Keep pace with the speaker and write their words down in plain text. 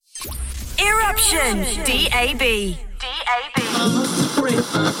Eruption. DAB.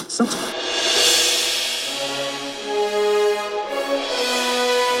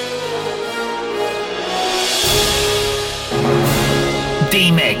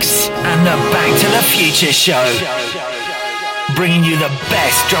 D-Mix and the Back to the Future show, bringing you the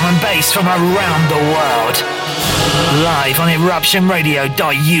best drum and bass from around the world, live on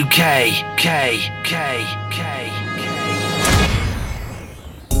eruptionradio.uk.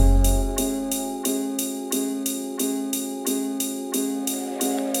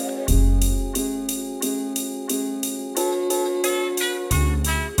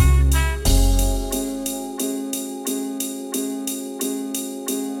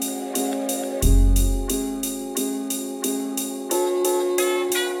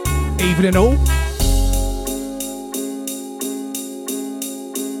 Evening all.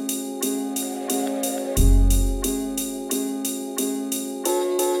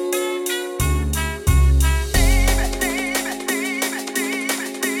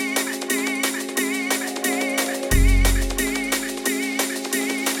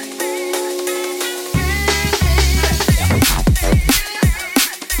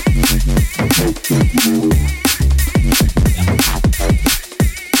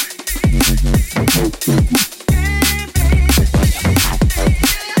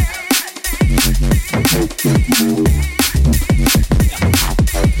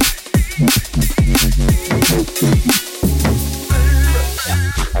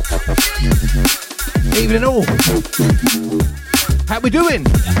 Evening all. How we doing?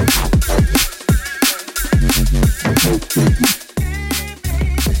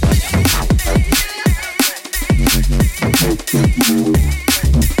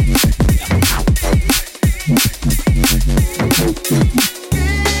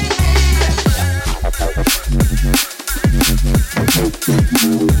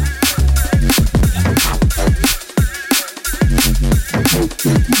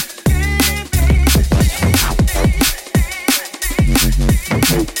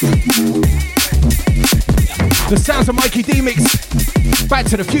 The sounds of Mikey D-Mix, Back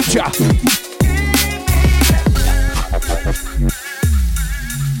to the Future.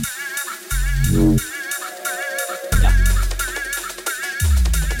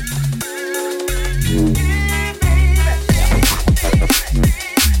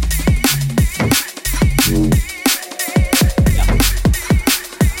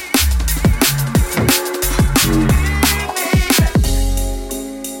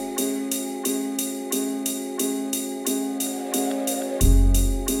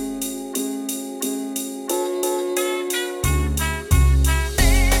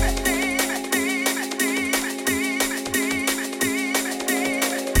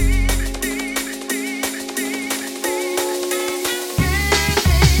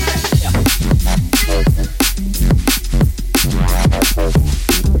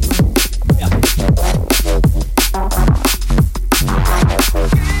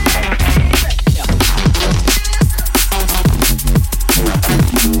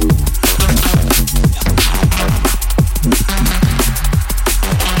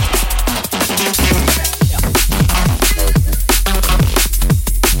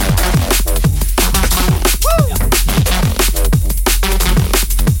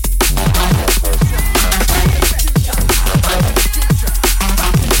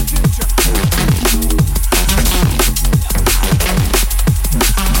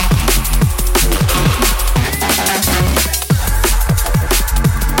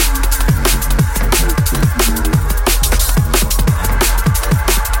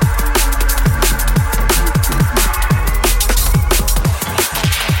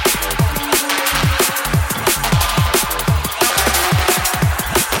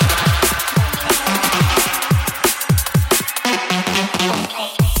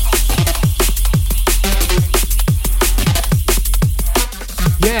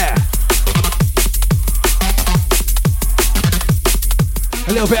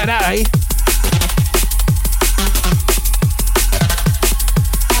 A little bit of that, eh?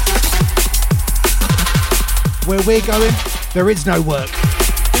 Where we're going, there is no work.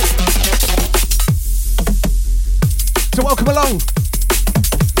 So welcome along.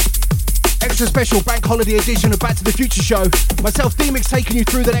 Extra special bank holiday edition of Back to the Future show. Myself, D-Mix, taking you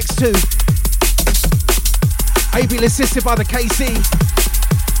through the next two. Ably assisted by the KC.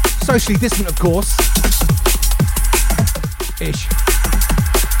 Socially distant, of course. Ish.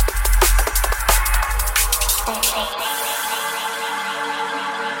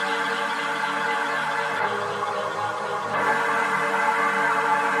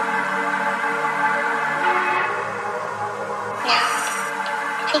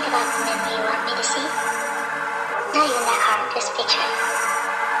 think about the men you want me to see? Not even that hard, just picture it.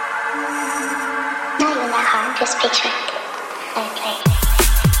 Not even that hard, just picture it. Okay.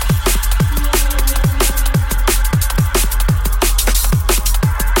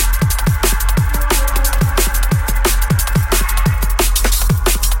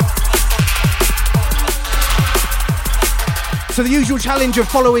 So the usual challenge of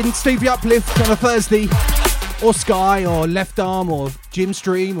following Stevie Uplift on a Thursday, or Sky, or Left Arm, or Jim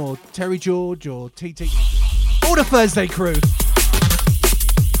Stream, or Terry George, or TT. All the Thursday crew.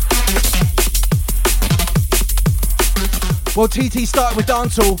 Well, TT started with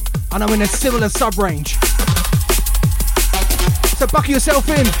dancehall, and I'm in a similar sub-range. So buckle yourself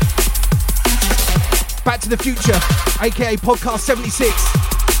in. Back to the Future, aka Podcast 76.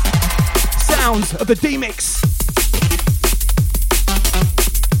 Sounds of the D-Mix.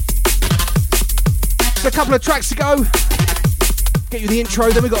 So a couple of tracks to go. Get you the intro,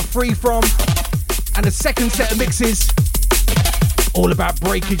 then we got Free From, and a second set of mixes. All about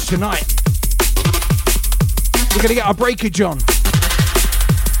breakage tonight. We're gonna get our breakage on.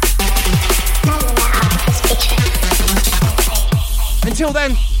 Until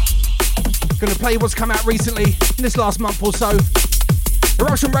then, gonna play what's come out recently in this last month or so.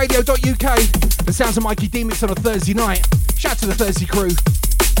 EruptionRadio.uk, the sounds of Mikey D-Mix on a Thursday night. Shout out to the Thursday crew.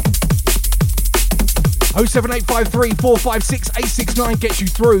 07853 456 869 gets you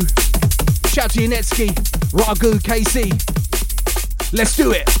through. Shout out to Yanetsky, Ragu, KC. Let's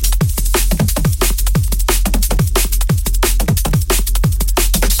do it.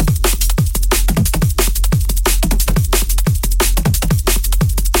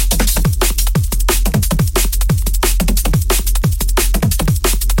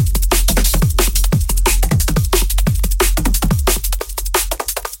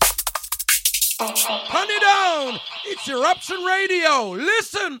 It's Eruption Radio.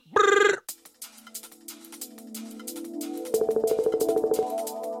 Listen. Brrr.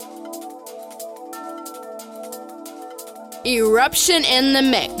 Eruption in the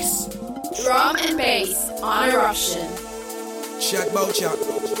mix. Drum and bass on Eruption. Shot bout shot.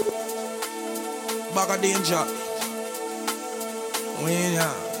 Bag of danger.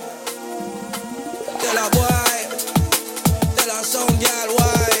 Winner. Tell a boy. Tell a some girl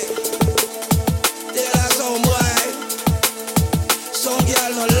why. Tell a some boy. Some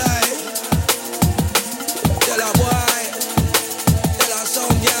girl no lie. Tell a boy. Tell a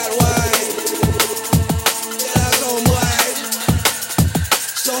some girl why. Tell a some boy.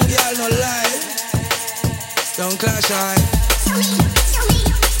 Some girl no lie. Don't clash eye.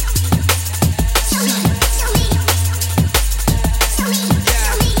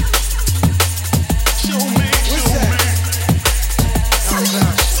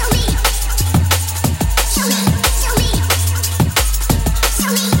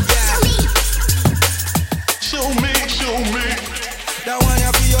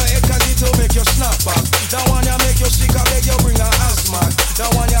 That one you make you sick, I beg you bring a asthma.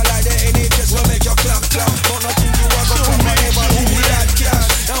 That one you like the NHS will make you clap clap. But nothing you want to come and never give me that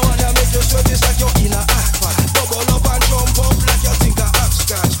cash. That one you make you sweat, it's like you're in a aqua. Bubble up and jump up like you think a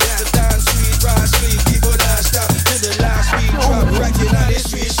hopscotch. The dance sweet, right sweet, people dance stop to the last beat drop. Right in the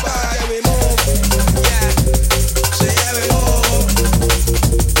sweet spot, yeah we move, yeah. Say yeah we move,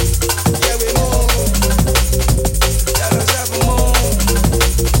 yeah we move. Tell us how we move.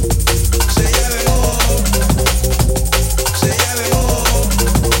 Say yeah we move.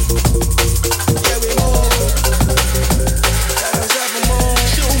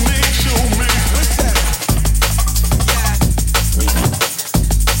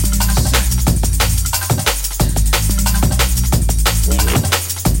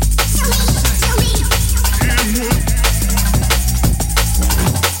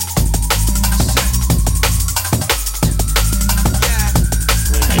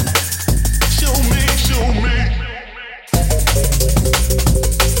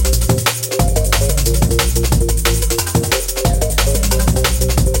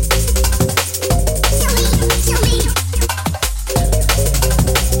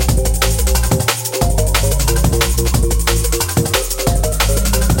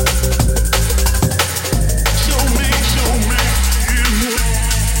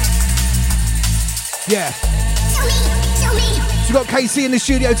 KC in the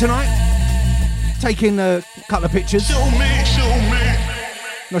studio tonight, taking a couple of pictures.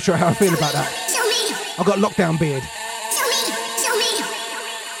 Not sure how I feel about that. I've got lockdown beard.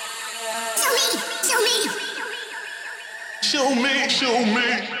 Show me. Show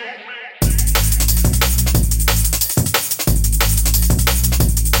me.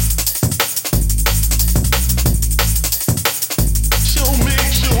 Show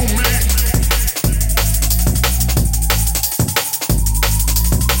me.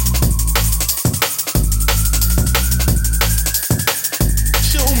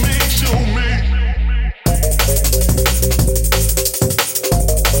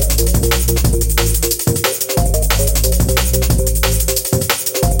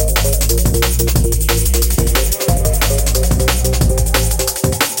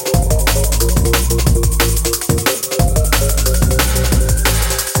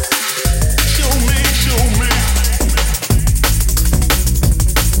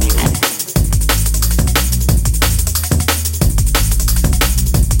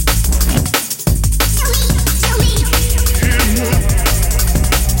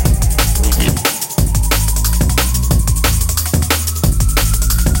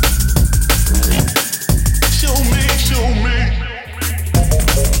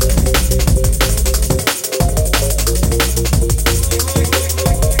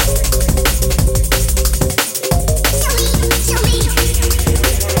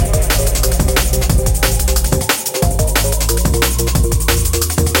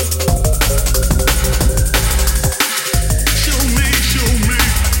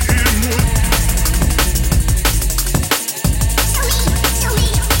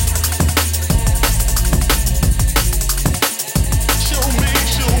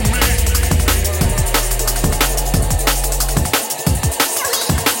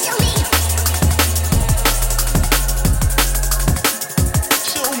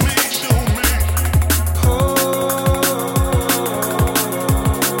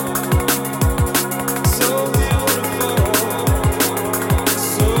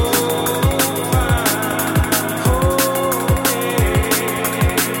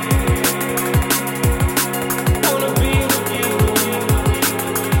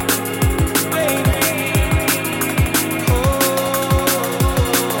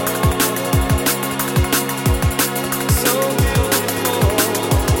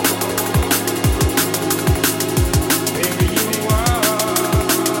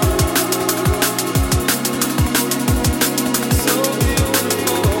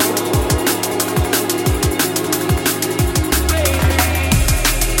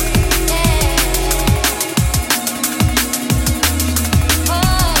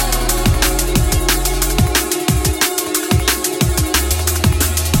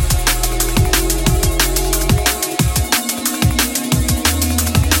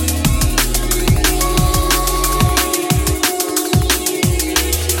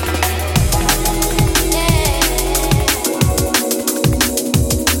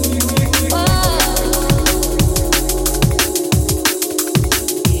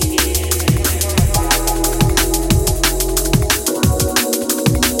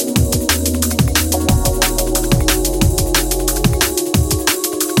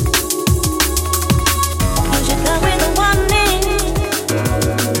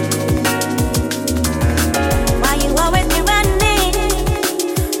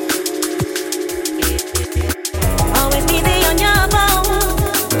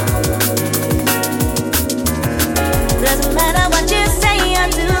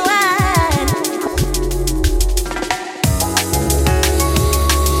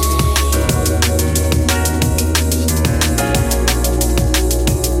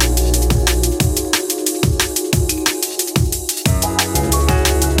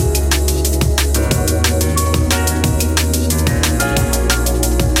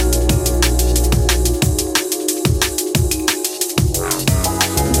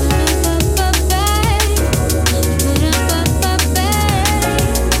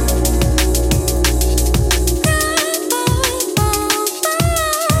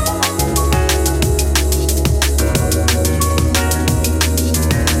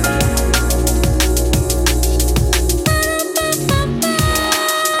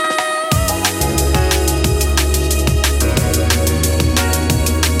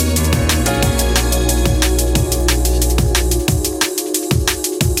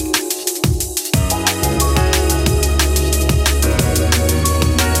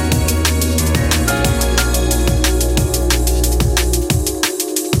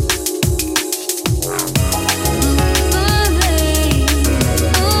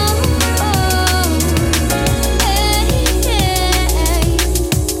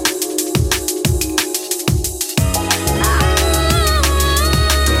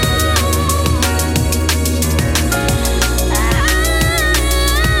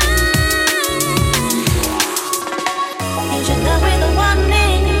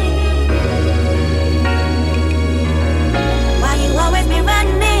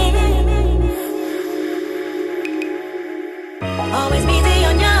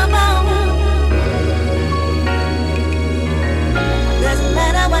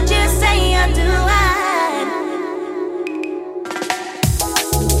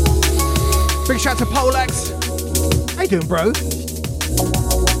 doing, bro?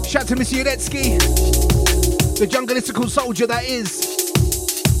 Shout to Mr. Yudetsky, the jungleistical soldier that is.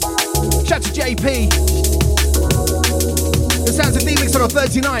 Shout to JP. The sounds of D-Mix on a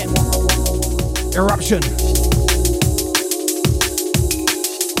Thursday night. Eruption.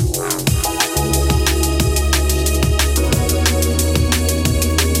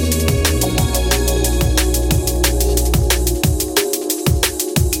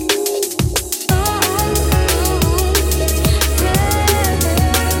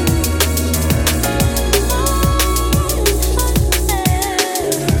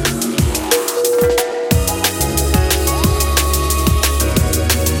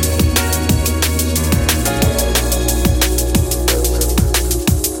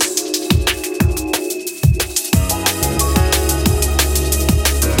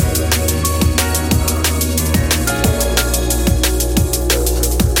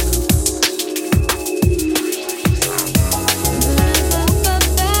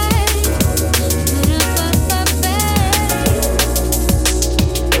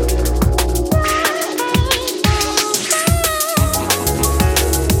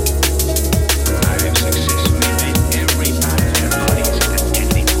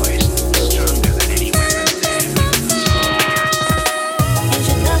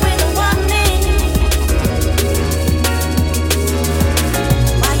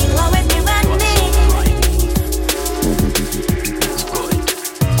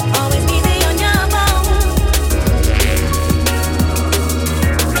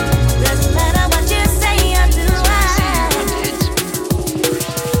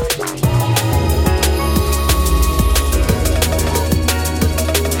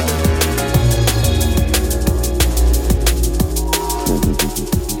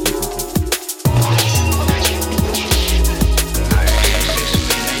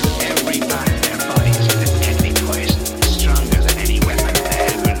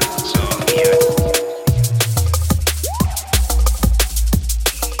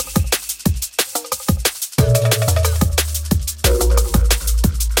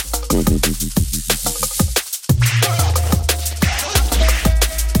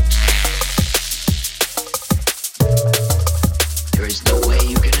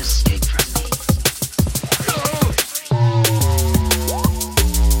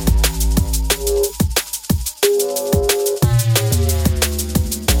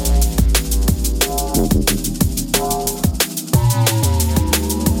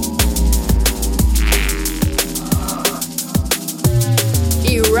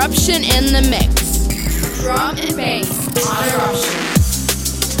 Eruption in the mix. Drum and bass on Eruption.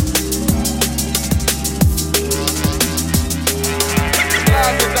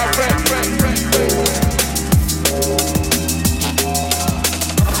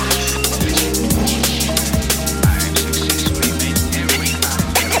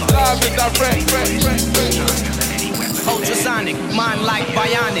 Ultrasonic, mind like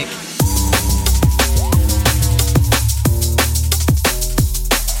bionic.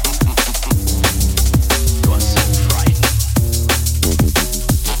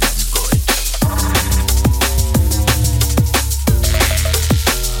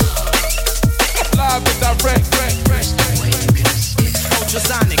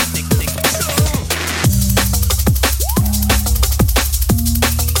 Ultrasonic.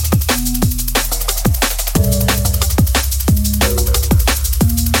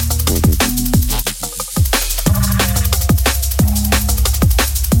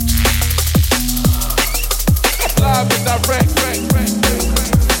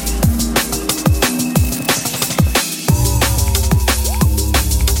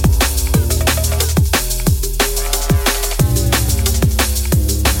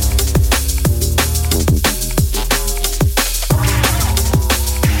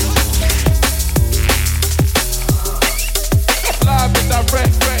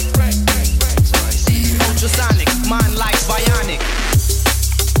 Ultrasonic, mind like bionic.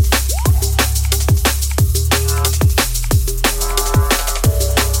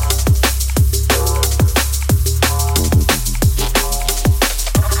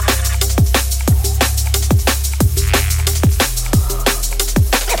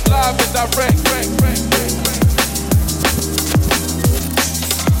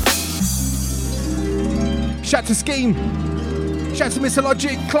 Shout to Scheme. Shout to Mr.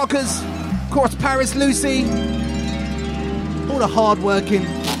 Logic, Clockers, Cross Paris, Lucy. All the hard-working,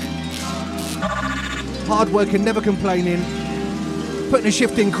 never complaining, putting a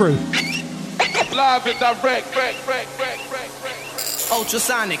shift in crew. Live and direct.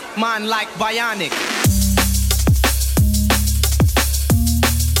 Ultrasonic, mind like bionic.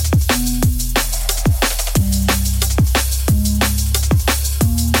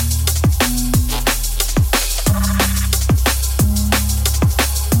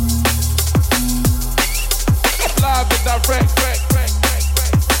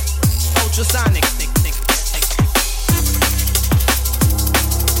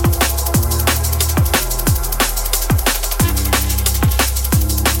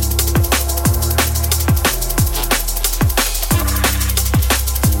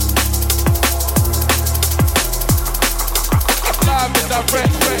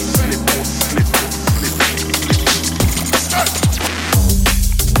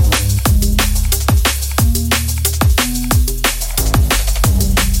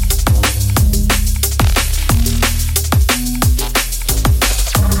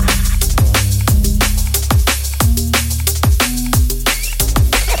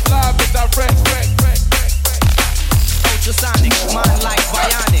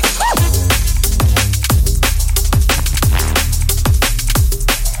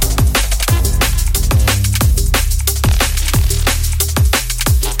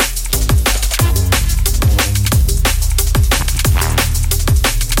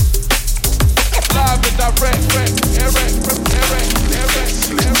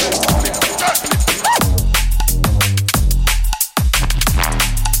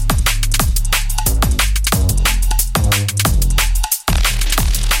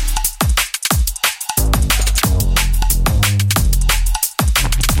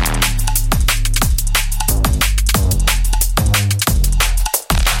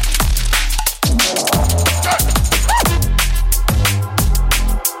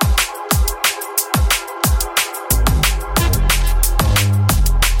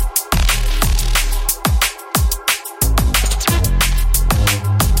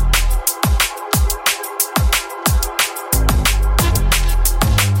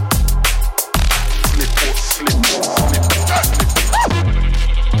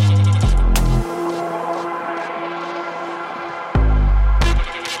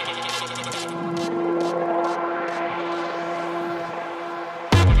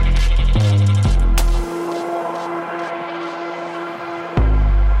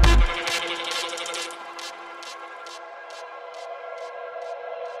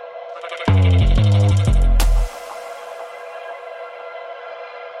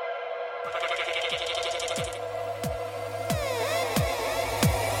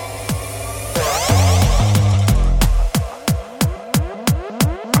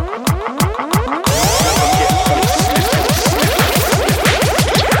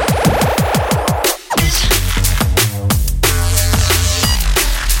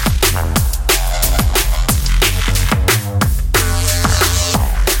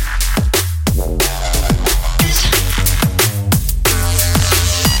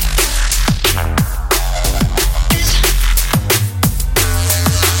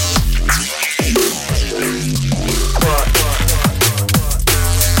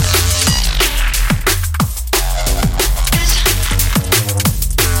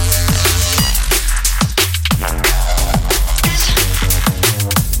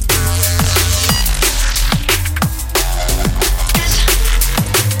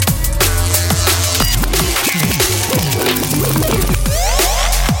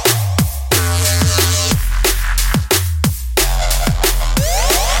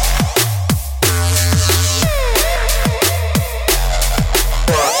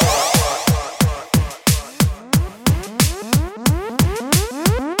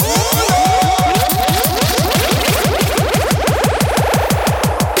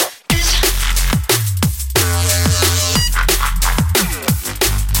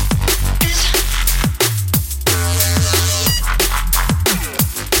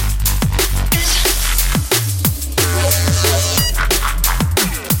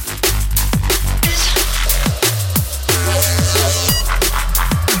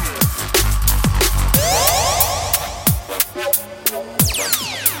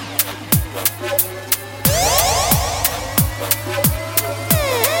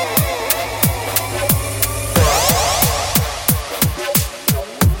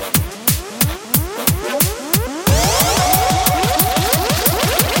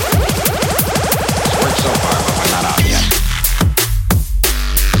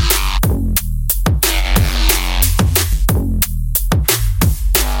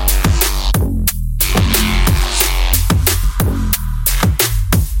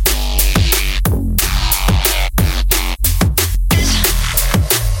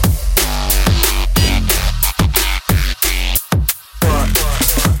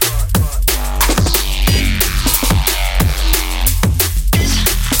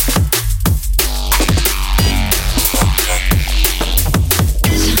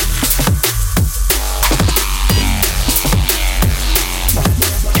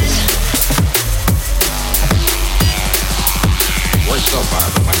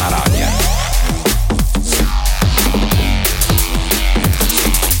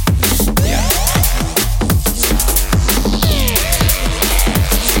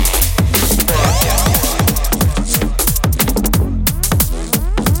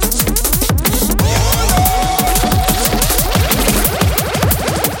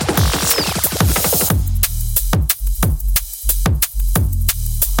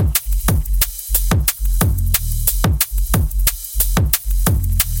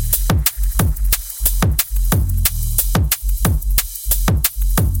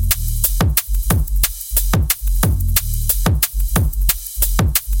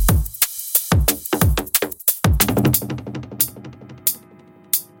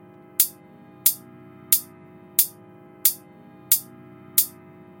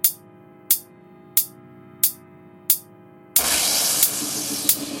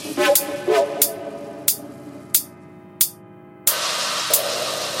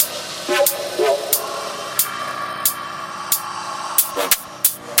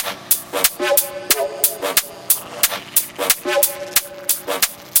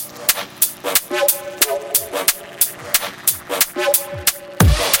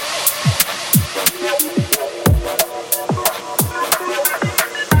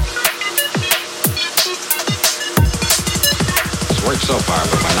 worked so far,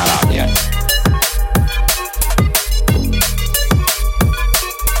 but we're not out yet.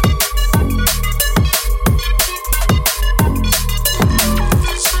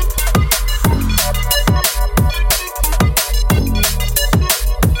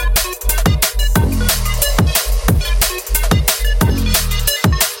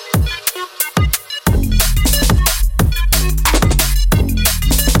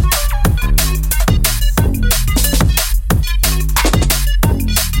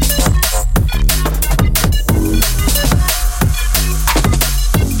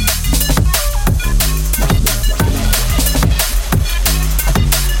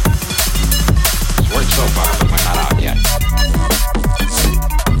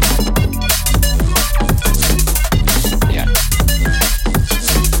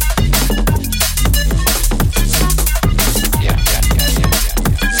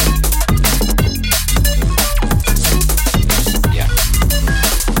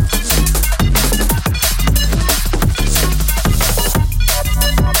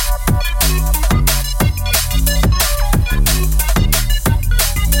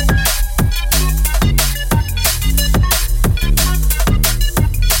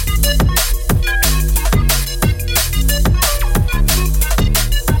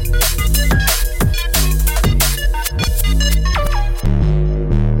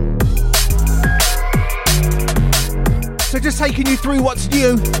 Taking you through what's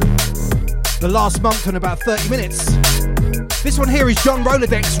new the last month in about 30 minutes. This one here is John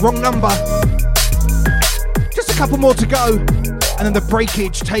Rolodex, Wrong Number. Just a couple more to go, and then the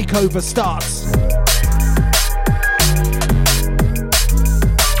breakage takeover starts.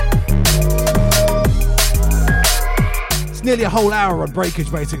 It's nearly a whole hour on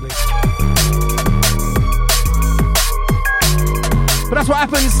breakage, basically. But that's what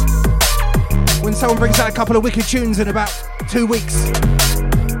happens when someone brings out a couple of wicked tunes in about 2 weeks.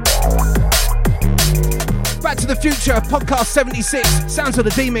 Back to the Future, podcast 76, sounds of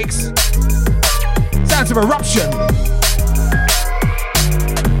the D-Mix, sounds of Eruption.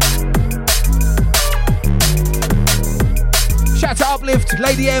 Shout to Uplift,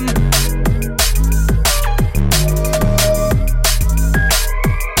 Lady M.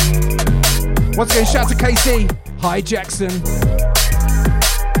 Once again, shout to KC, hi Jackson.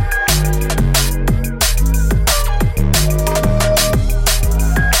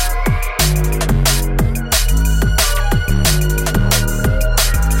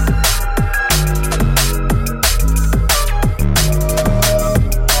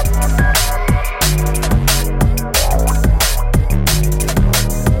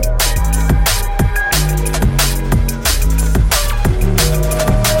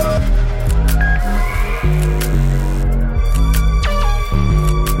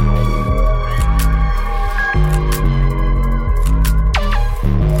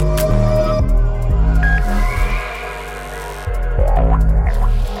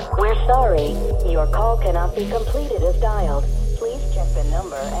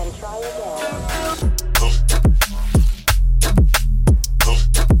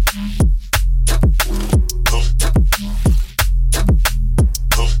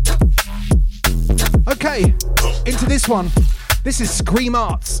 One. This is Scream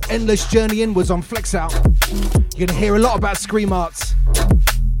Arts, Endless Journey Inwards on Flex Out. You're gonna hear a lot about Scream Arts.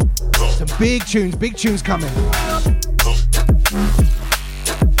 Some big tunes coming.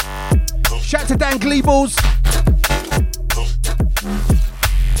 Shout to Dan Gleebles.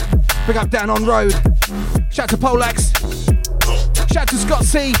 Big up Dan on road. Shout to Polax. Shout to Scott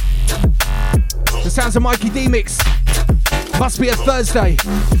C. The sounds of Mikey D-Mix. Must be a Thursday.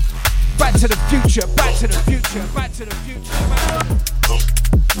 Back to the future, back to the future, back to the future.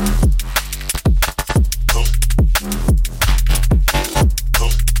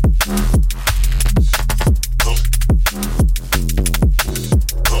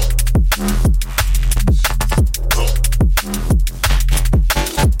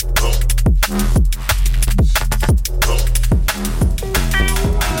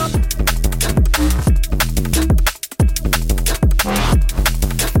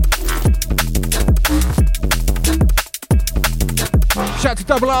 Shout to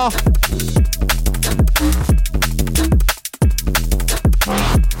Double R.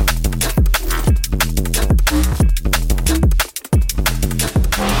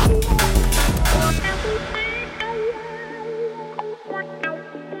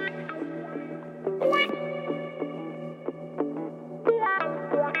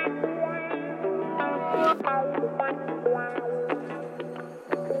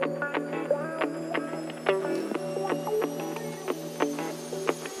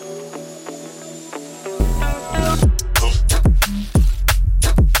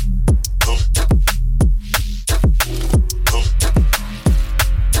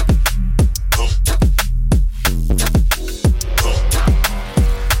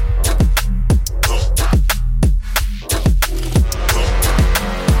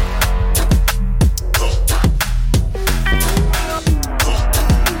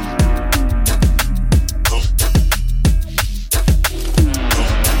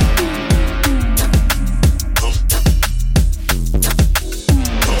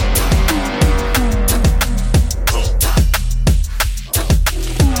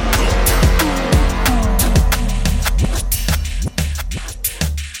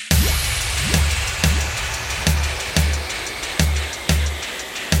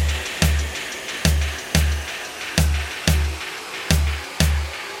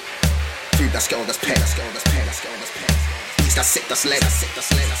 sick, that's lead.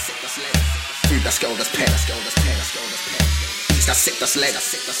 Food that's girl, that's pen. East that's sick, that's lead.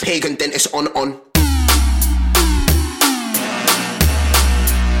 Pagan dentist on.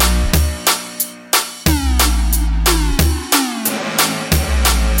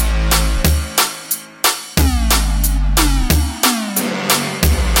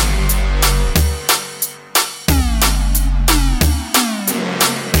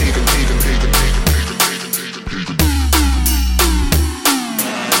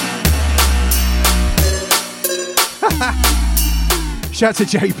 Shout to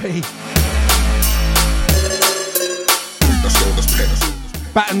JP.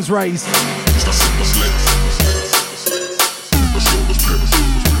 Battens raised.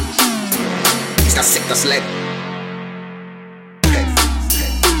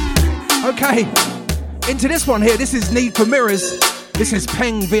 Okay, into this one here. This is Need for Mirrors. This is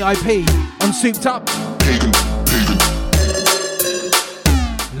Peng VIP on Souped Up.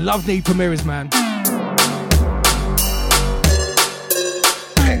 Love Need for Mirrors, man.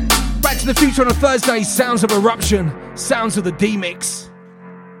 Back to the Future on a Thursday. Sounds of Eruption. Sounds of the D-Mix.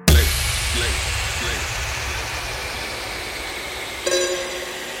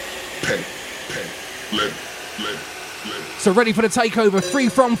 So ready for the takeover. Free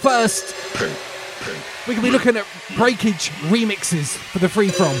From first. We can be looking at breakage remixes for the Free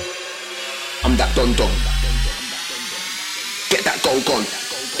From. I'm that Don. Get that gold gone.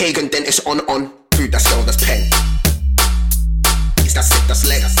 Pagan dentist on. Food that's girl, that's pen. East that's sick, that's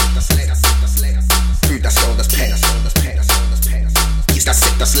leg. Food that's girl, that's pen. East that's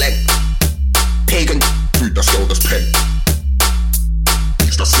sick, that's leg. Pagan. Food that's girl, that's pen.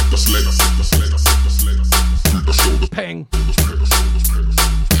 East that's sick, that's leg. Peng.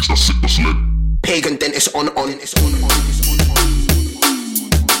 Pagan dentist on.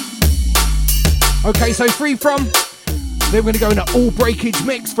 Okay, so Free From. Then we're going to go in an all breakage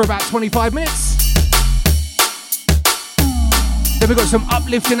mix for about 25 minutes. Then we've got some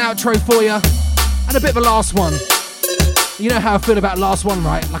uplifting outro for you. And a bit of a last one. You know how I feel about last one,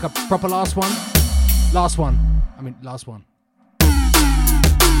 right? Like a proper last one. Last one.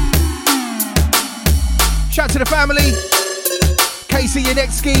 Shout to the family. Casey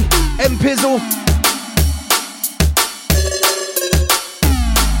Yanetsky, M Pizzle.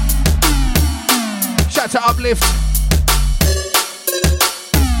 Shout to Uplift.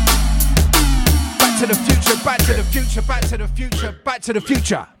 Back to the future, back to the future, back to the future, back to the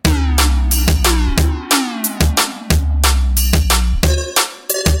future.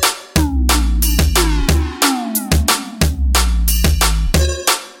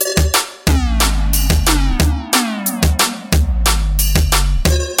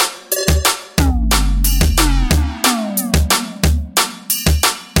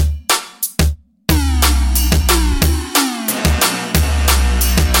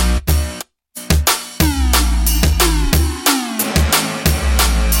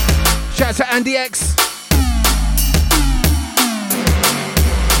 To Andy X.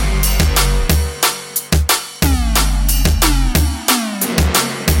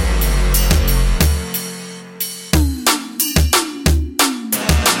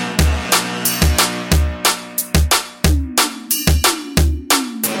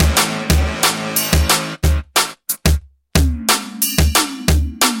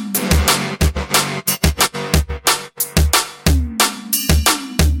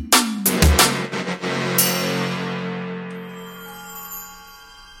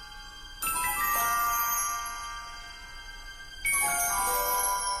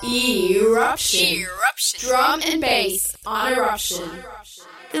 Eruption. Drum and bass on Eruption.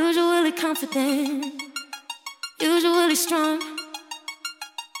 Usually confident, usually strong.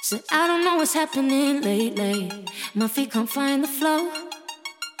 So I don't know what's happening lately. My feet can't find the flow.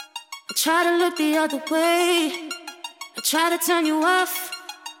 I try to look the other way. I try to turn you off.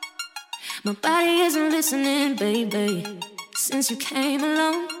 My body isn't listening, baby, since you came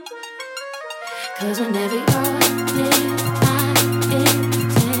along. 'Cause whenever you're near,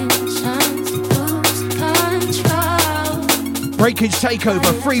 Breakage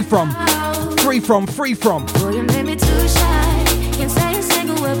takeover, Free From. Boy, you made me too shy. Can't say a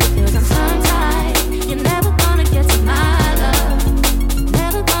single word because I'm tongue-tied. You're never gonna get to my love.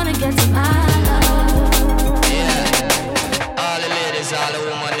 Never gonna get to my love. Yeah. All the ladies, all the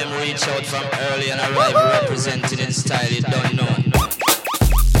women, them reach out from early and arrive represented in style you don't know.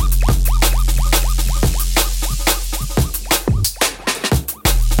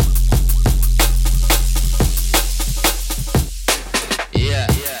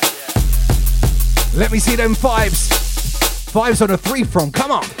 Let me see them vibes. Vibes on a Free From,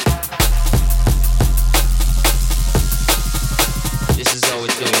 come on.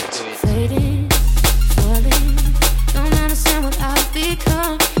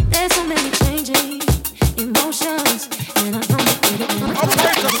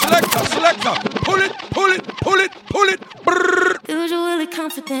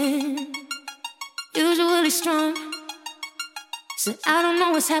 confident, usually strong. Said I don't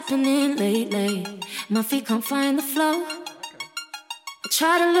know what's happening lately. My feet can't find the flow. I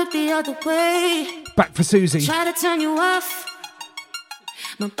try to look the other way. Back for Susie. Try to turn you off.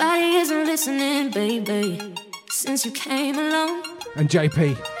 My body isn't listening, baby, since you came along. And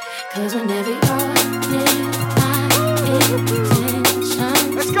JP. Cause whenever you're near my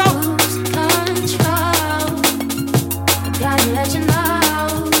intention, let's go. Lose control. I gotta let you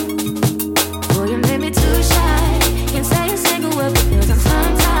know, boy, you made me too shy. Can't say a single word because I'm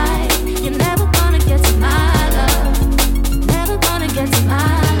tongue-tied. You're never gonna get to my love. Never gonna get to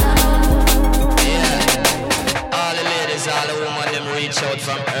my love. Yeah. All the ladies, all the women, them reach out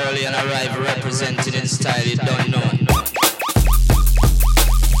from early and arrive represented in style you don't know.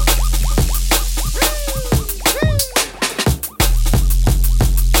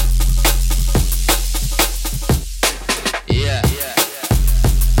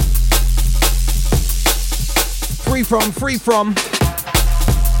 Free from.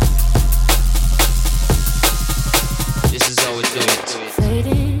 This is how we do it.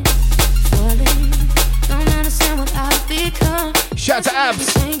 Fading, falling, don't understand what I've become. Shout to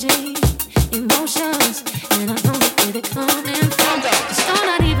Abs. Changing emotions, and I don't know where they're coming from. Cause you're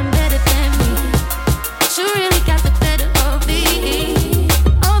not even better than me. You really got the better of me.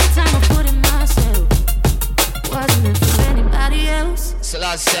 All the time I put in myself, wasn't meant for anybody else. So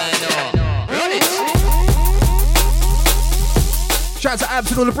last time, no. Run it. Shout out to Abs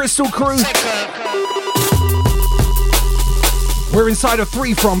and all the Bristol crew. We're inside of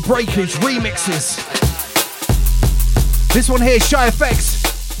 3 from Breakage Remixes. This one here, Shy Effects.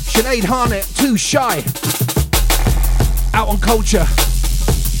 Sinead Harnett, Too Shy. Out on Culture.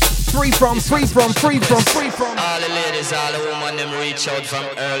 3 from. All the ladies, all the women, them reach out from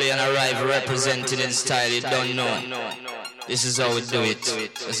early and arrive represented in style you don't know. This is how we do it.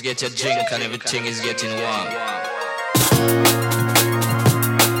 Let's get your drink and everything is getting warm.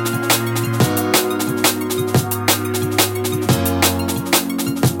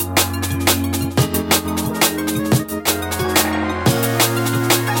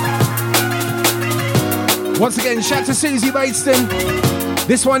 Once again, shout to Susie Maidstone.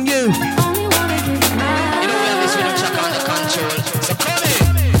 This one, you. You know where this rhythm track on the control. So come in.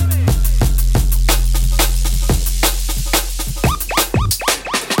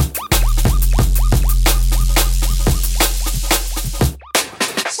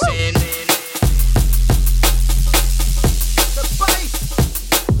 Sin. The bass.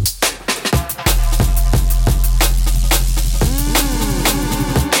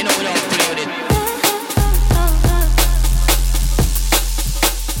 You know we don't play with it.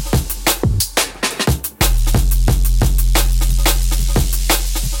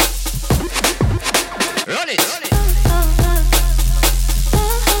 Run it.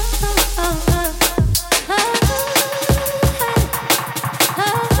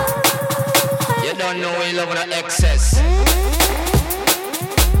 You don't know we love the excess.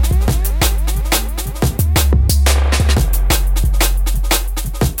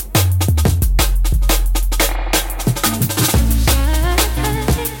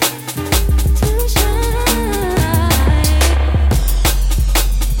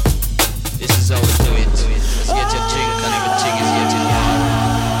 This is how we do it. Let's get your drink and everything is getting warm.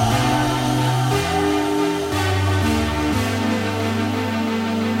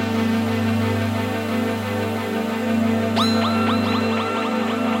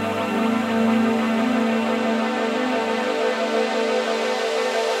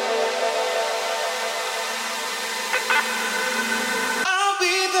 I'll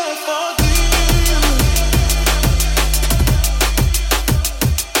be there for you.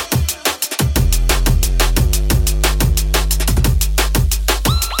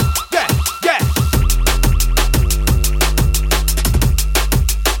 Yeah, yeah.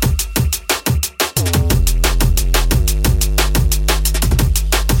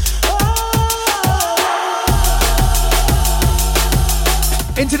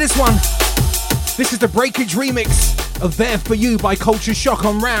 Into this one. This is the Breakage remix of There For You by Culture Shock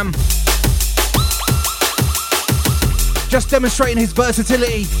on Ram. Just demonstrating his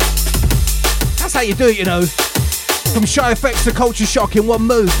versatility. That's how you do it, you know. From Shy Effects to Culture Shock in one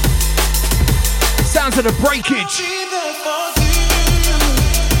move. Sounds of the Breakage.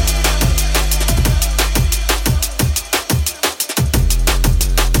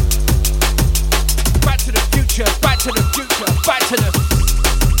 Back to the future, back to the future, back to the...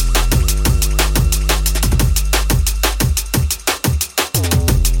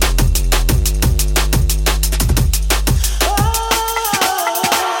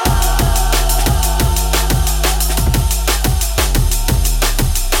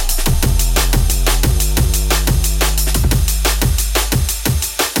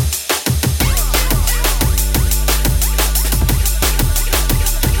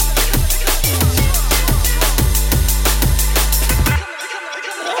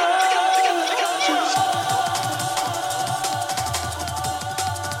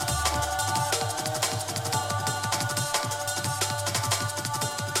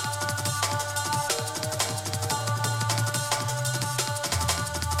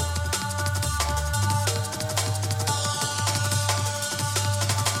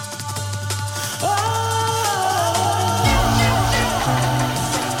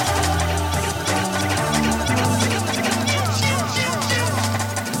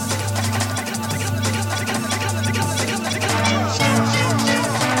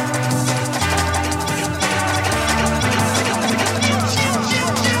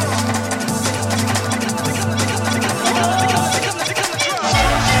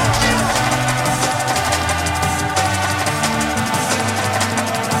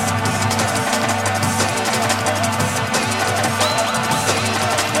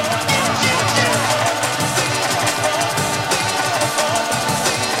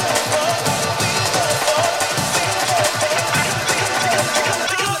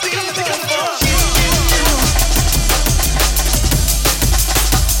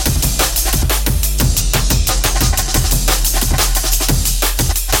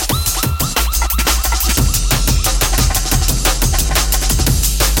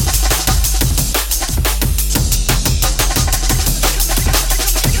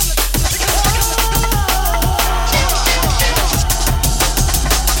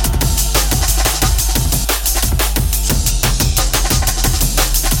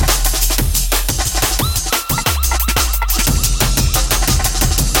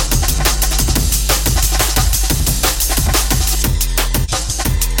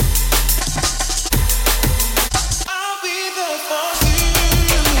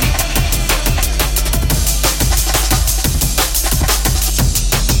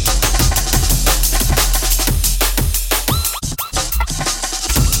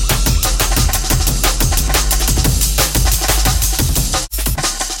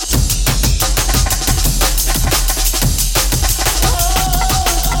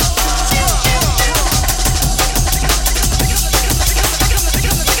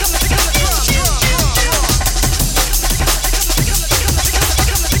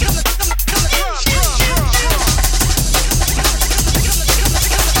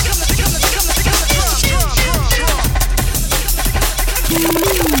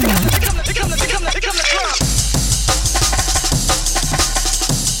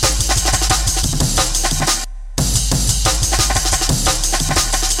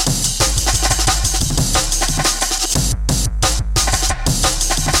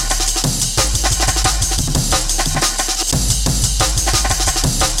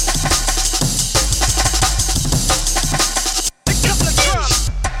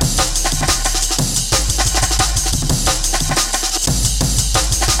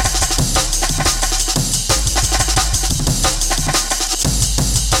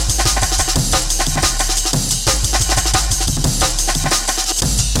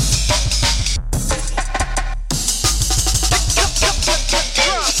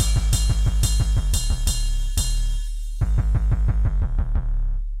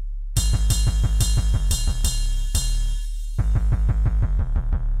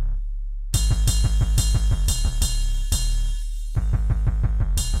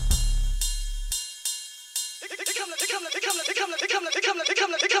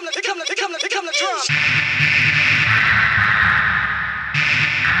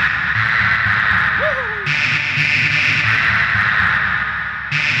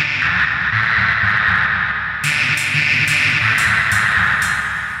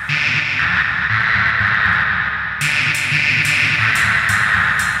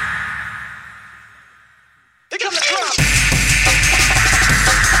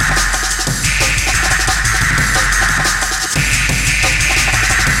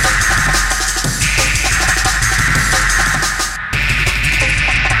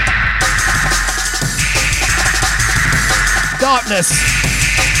 Darkness.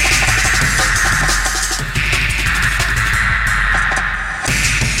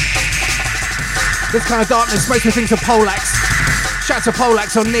 This kind of darkness makes me think of Polax. Shout out to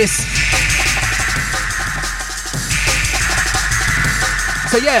Polax on this.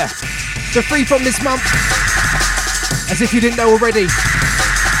 So yeah, the free from this month, as if you didn't know already.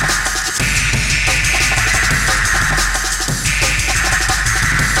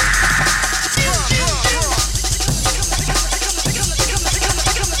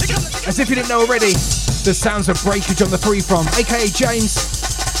 As if you didn't know already, the sounds of breakage on the free from, aka James.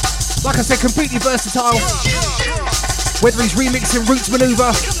 Like I said, completely versatile. Whether he's remixing Roots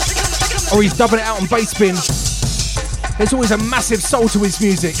Maneuver or he's dubbing it out on bass bin, there's always a massive soul to his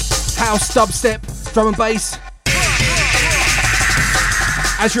music. House, dubstep, drum and bass.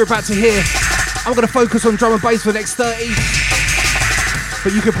 As you're about to hear, I'm going to focus on drum and bass for the next 30,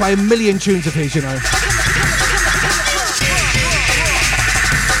 but you can play a million tunes of his, you know.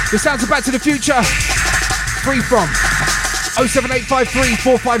 The sounds of Back to the Future, free from 07853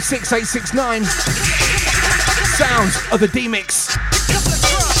 456 869. Sounds of the D-Mix.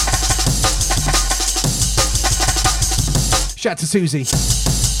 Shout out to Susie.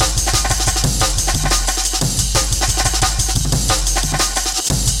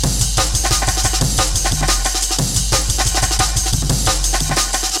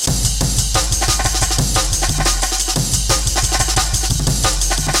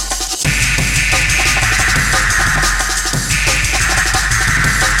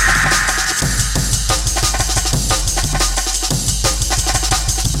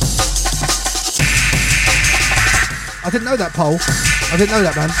 I didn't know that, Paul. I didn't know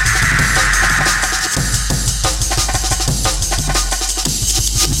that, man.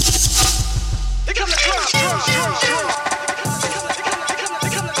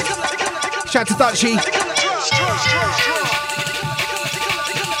 Shout out to Dutchie.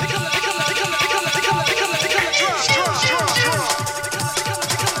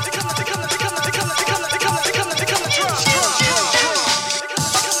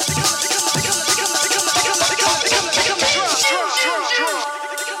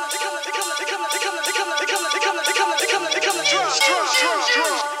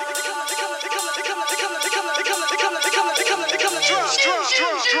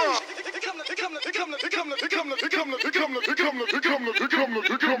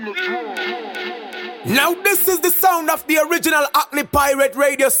 Now this is the sound of the original Acne Pirate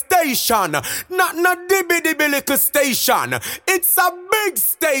radio station. Not no dibby little station. It's a big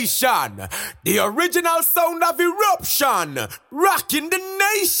station. The original sound of Eruption. Rocking the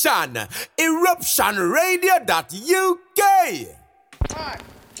nation. Eruptionradio.uk. 1,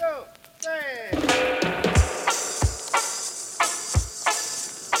 2, 3.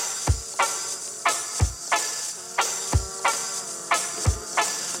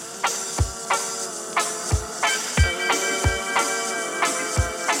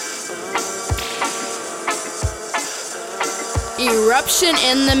 Eruption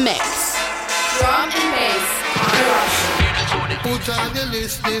in the mix. Drum and bass on Eruption. Put on your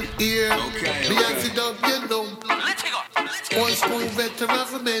listening ear. Me and sit up, you know. Old school veteran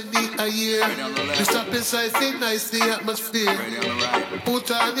for many a year. We stop inside, feel nice, the atmosphere.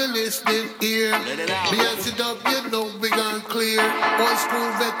 Put on your listening ear. Me and sit up, you know, we gone clear. Old school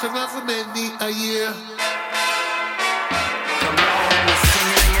veteran for many a year.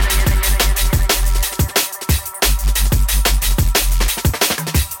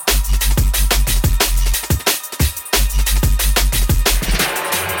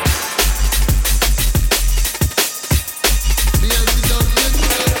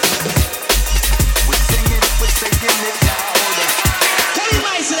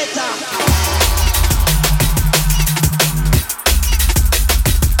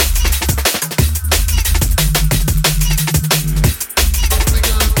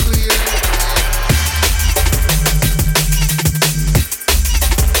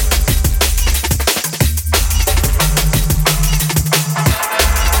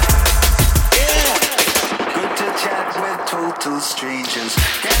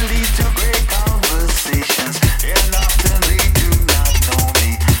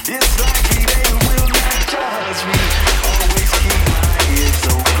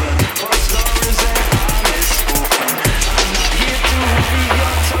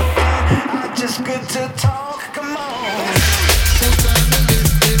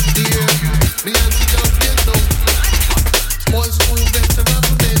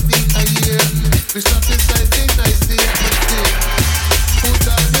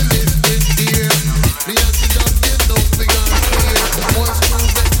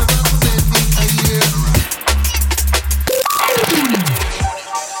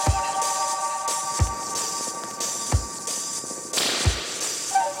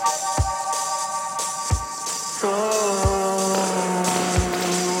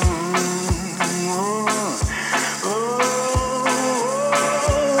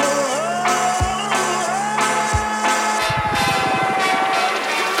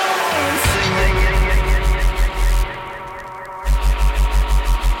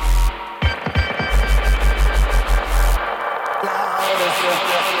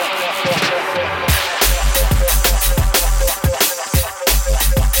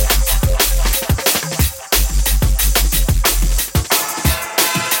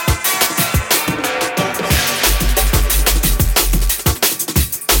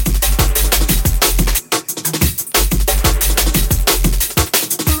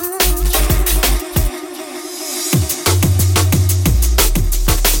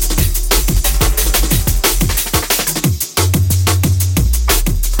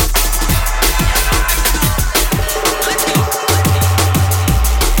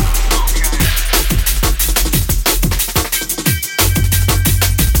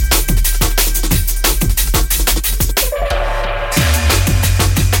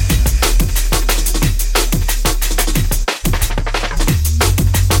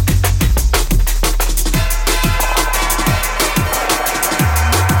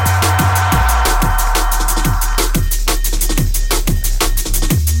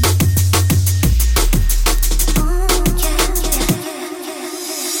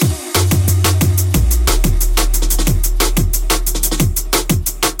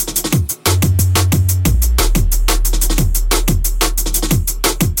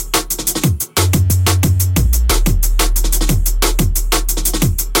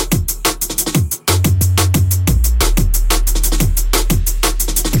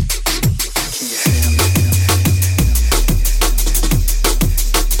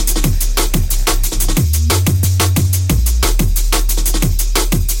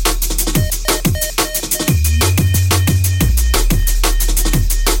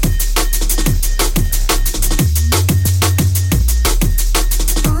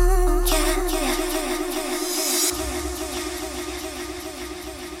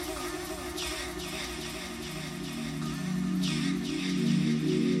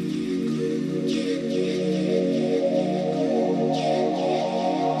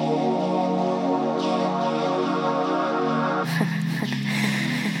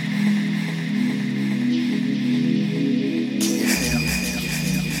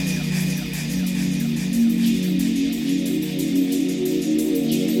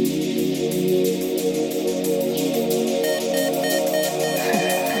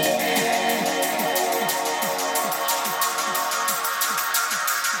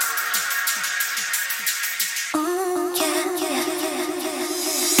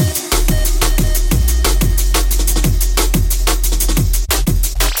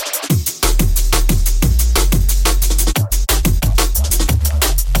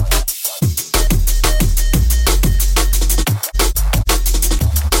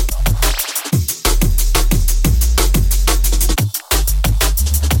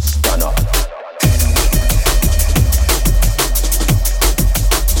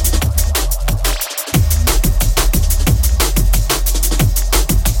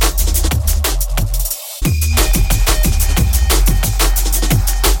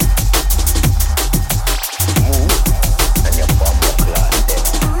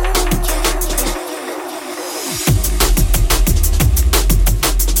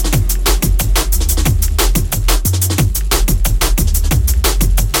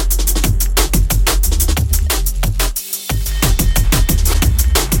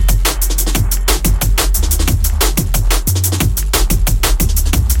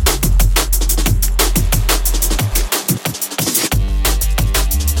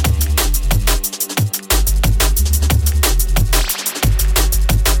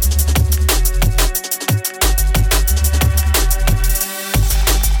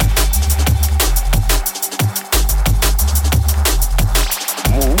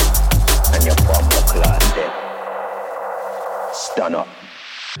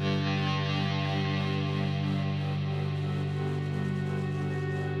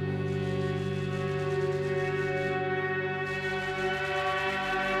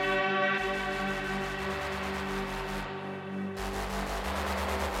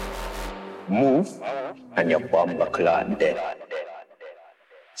 Move, and your bomber clan dead.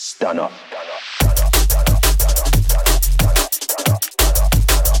 Stand up.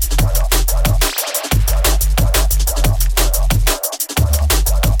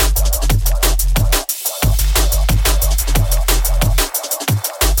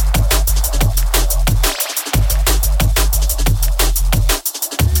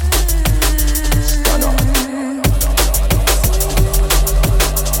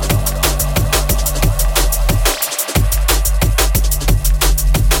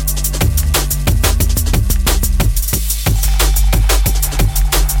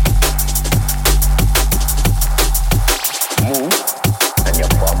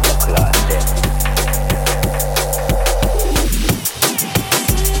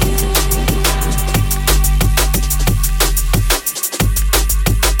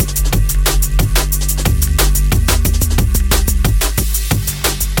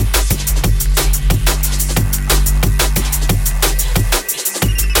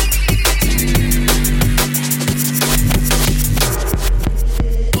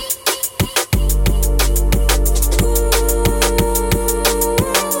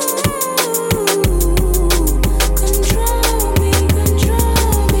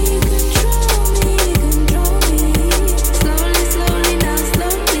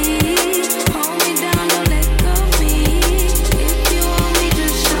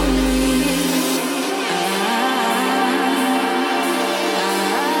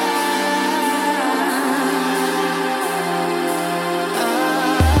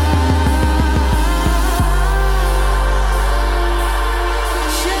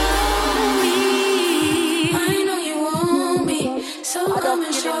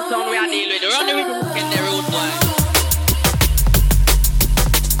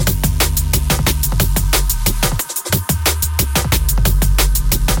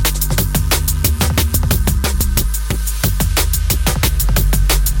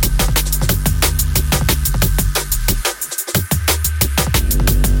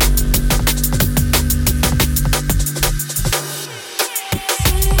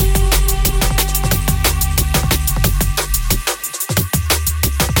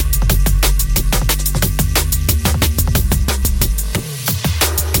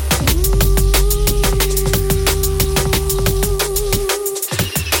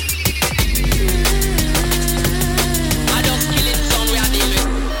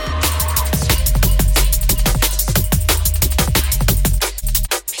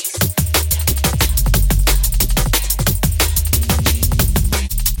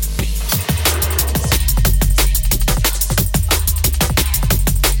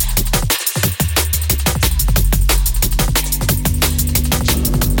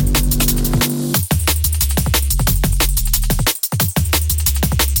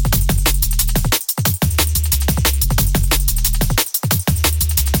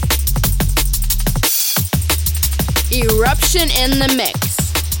 Eruption in the mix.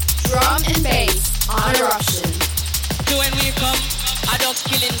 Drum and bass on Eruption. So when we come, I just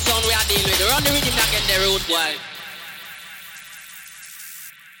killing sound we are dealing with. Run the rhythm again, the road boy.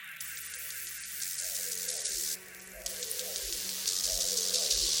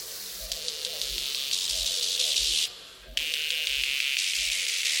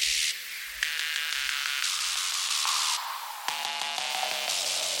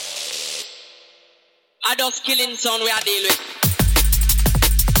 I just killing sound we are dealing with.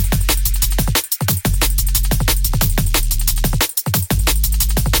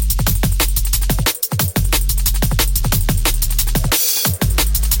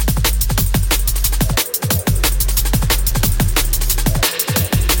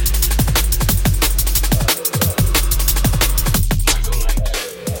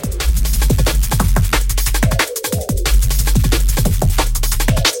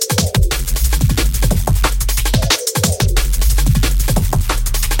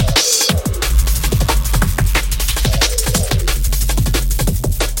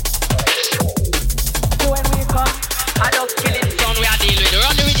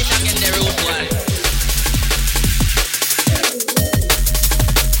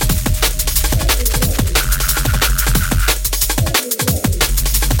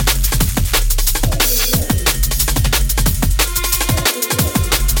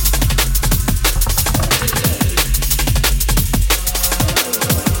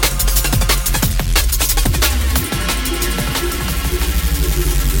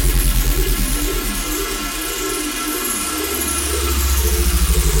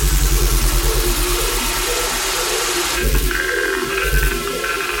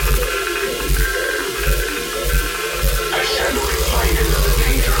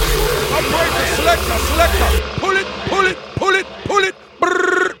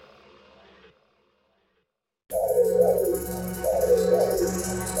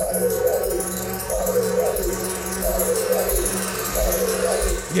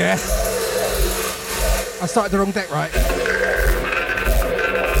 started the wrong deck, right?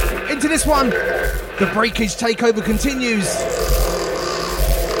 Into this one, the breakage takeover continues.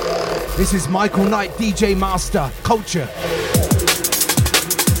 This is Michael Knight, DJ Master, Culture.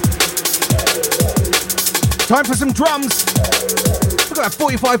 Time for some drums. We've got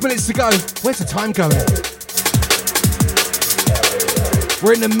 45 minutes to go. Where's the time going?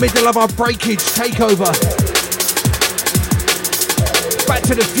 We're in the middle of our breakage takeover. Back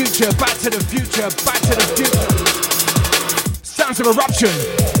to the future, back to the future, back to the future. Sounds of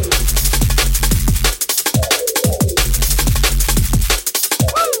Eruption.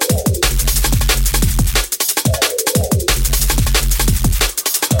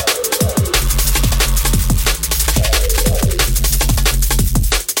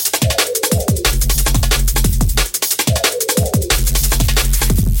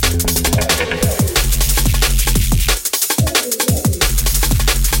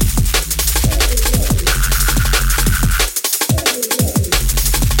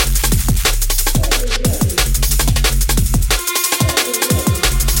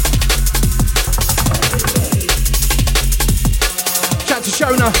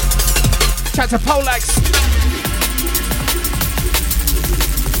 Shout to Polax.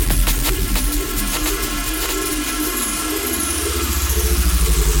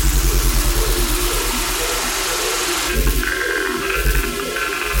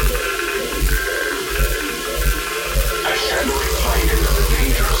 A shadowy flight into the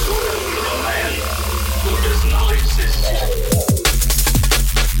dangerous world of a man who does not exist.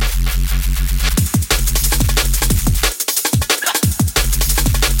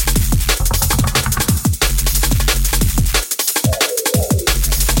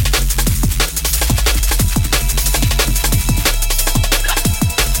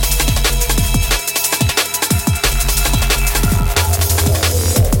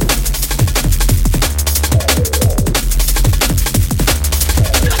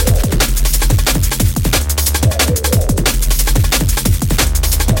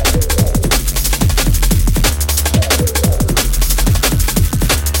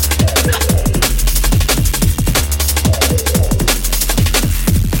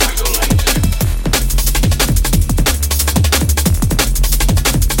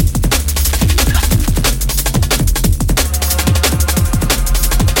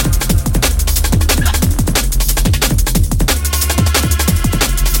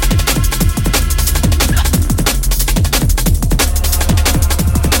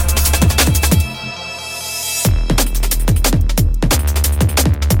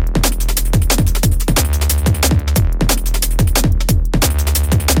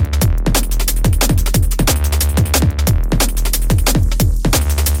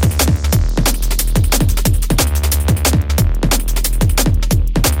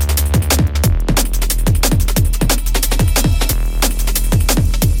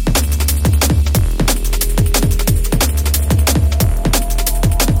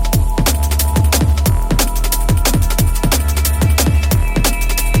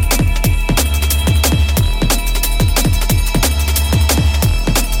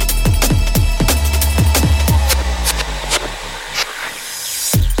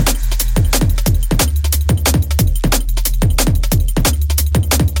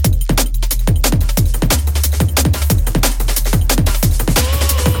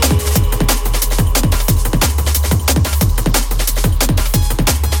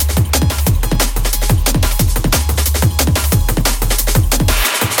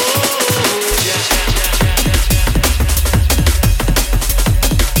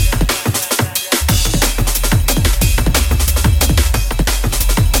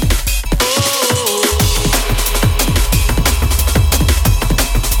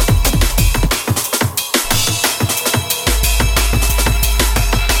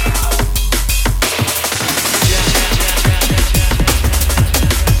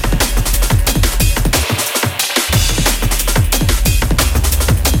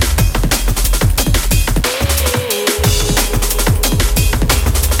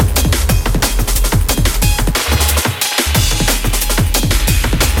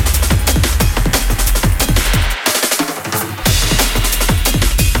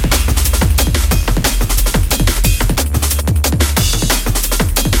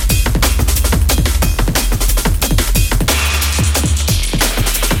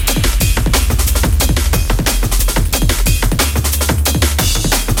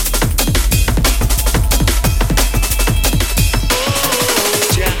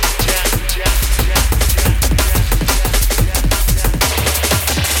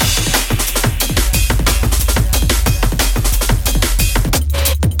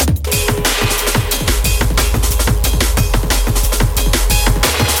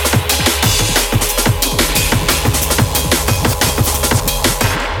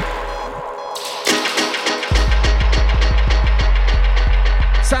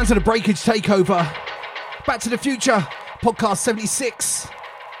 Sounds of the Breakage Takeover. Back to the Future, podcast 76.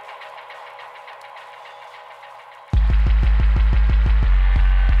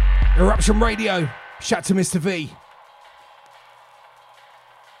 Eruption Radio. Shout to Mr. V.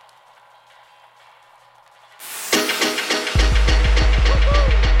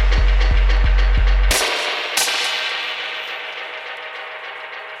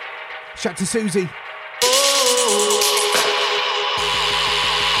 Shout to Susie.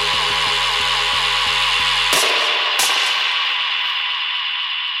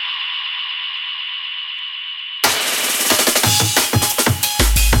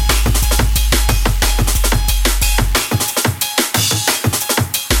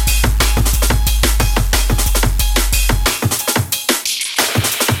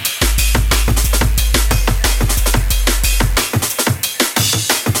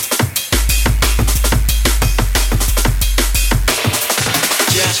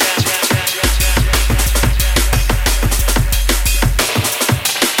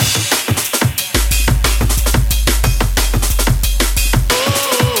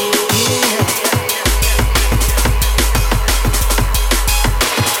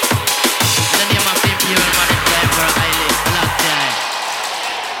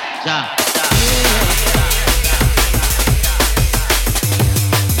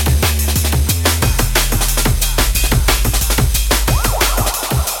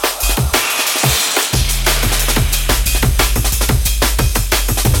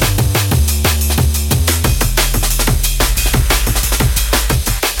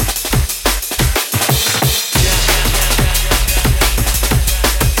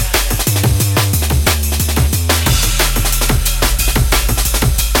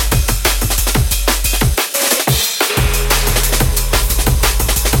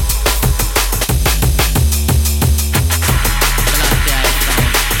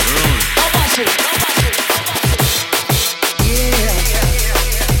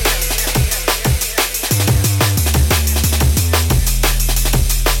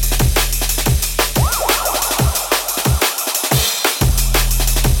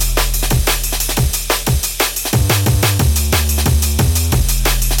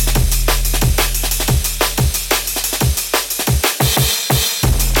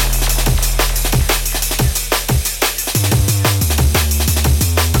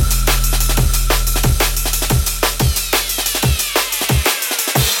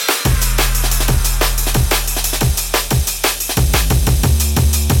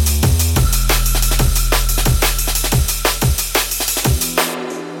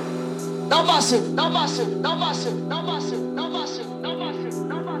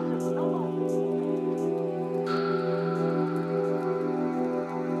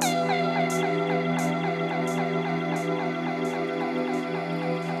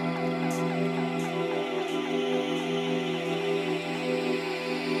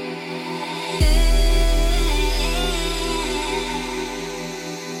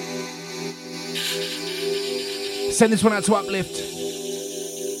 Send this one out to Uplift.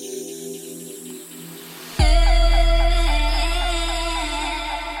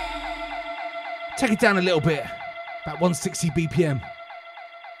 Take it down a little bit, about 160 BPM.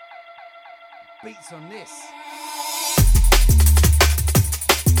 Beats on this.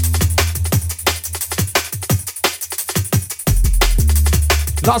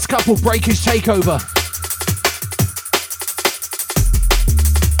 Last couple, Breakage Takeover.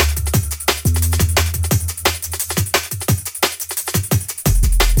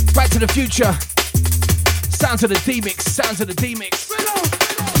 Back to the Future. Sounds of the D-Mix, sounds of the D-Mix.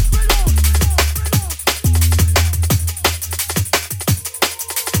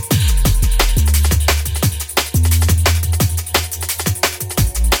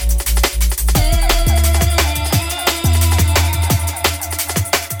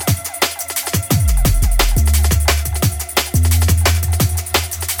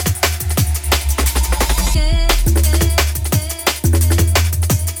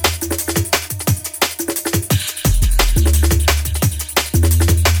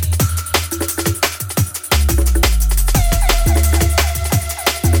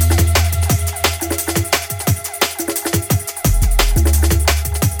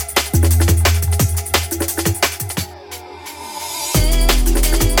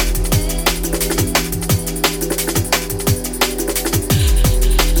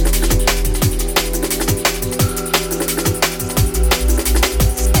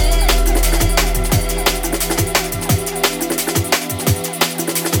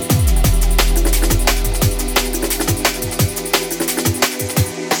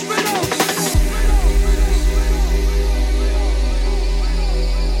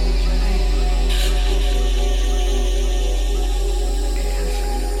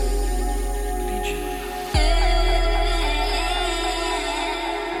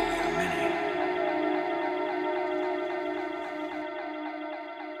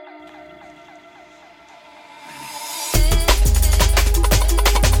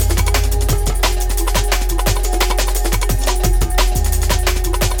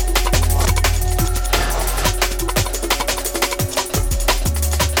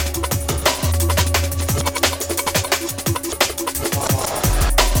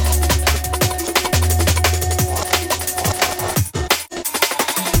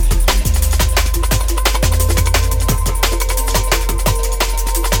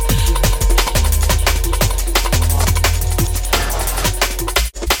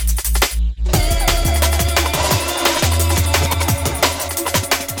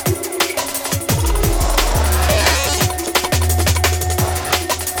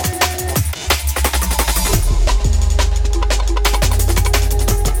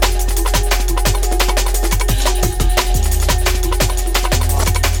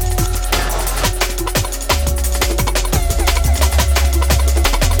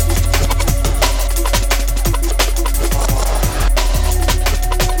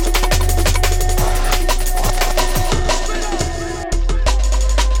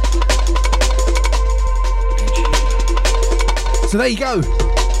 So there you go.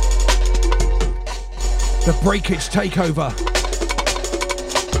 The Breakage Takeover.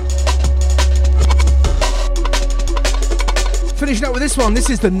 Finishing up with this one. This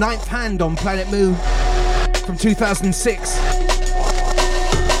is the 9th Hand on Planet Moo from 2006.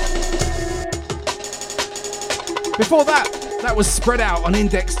 Before that was Spread Out on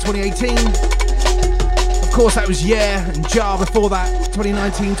Index 2018. Of course, that was Yeah and Jar before that,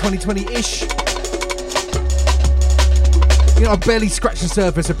 2019, 2020-ish. You know, I barely scratched the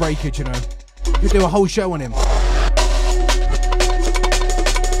surface of Breakage, you know. Could do a whole show on him.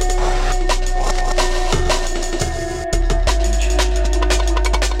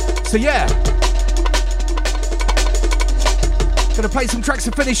 So yeah. Gonna play some tracks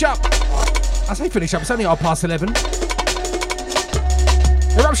to finish up. I say finish up, it's only 11:30.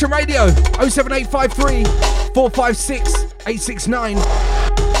 Eruption Radio, 07853 456 869.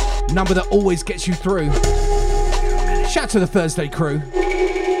 Number that always gets you through. Shout out to the Thursday crew.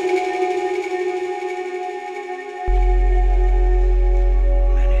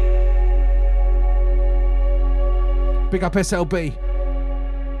 Big up SLB.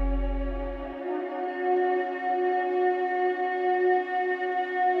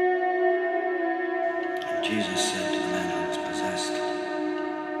 Jesus said to the man who was possessed,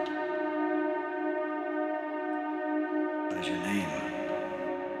 "What is your name?"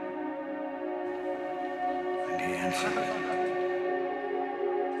 And he answered,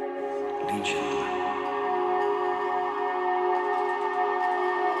 "Legion."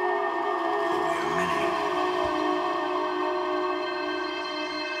 For we are many.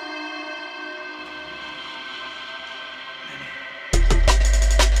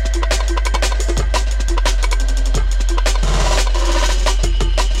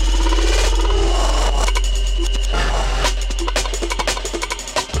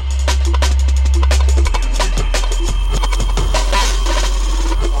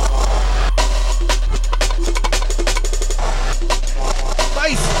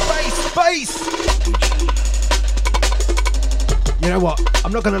 You know what?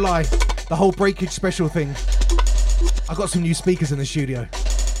 I'm not gonna lie. The whole Breakage special thing. I got some new speakers in the studio.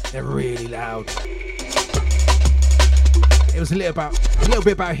 They're really loud. It was a little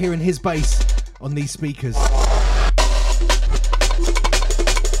bit about hearing his bass on these speakers.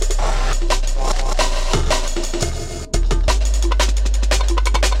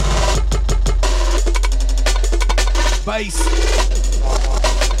 Bass.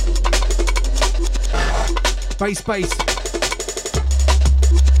 Bass.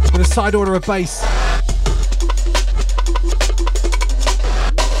 With a side order of bass.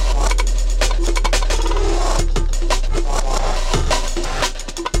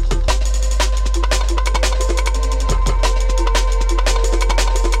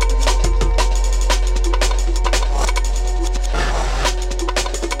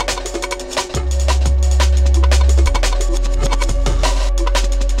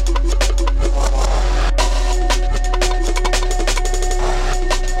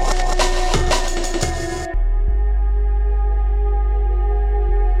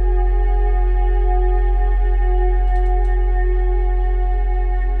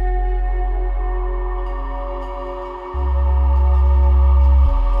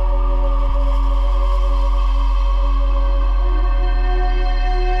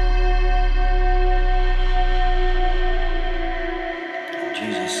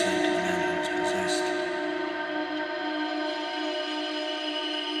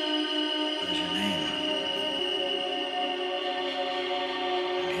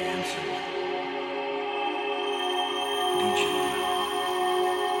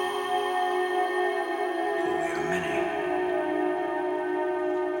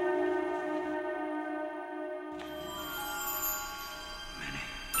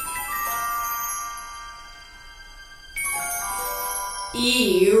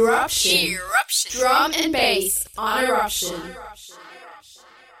 Eruption. Drum and bass on Eruption.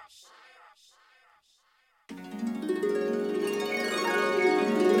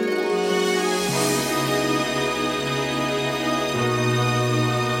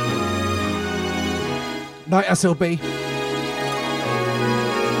 Night SLB.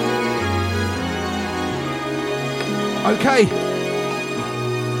 Okay.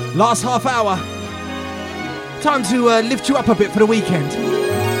 Last half hour. Time to lift you up a bit for the weekend.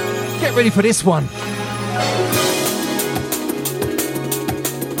 Get ready for this one.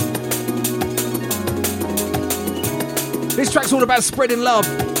 This track's all about spreading love.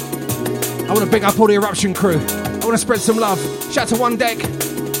 I want to big up all the Eruption crew. I want to spread some love. Shout to One Deck,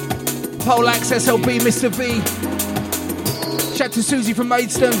 Polax, SLB, Mr. V. Shout to Susie from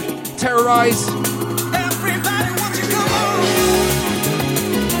Maidstone, Terrorize. Everybody, won't you come on?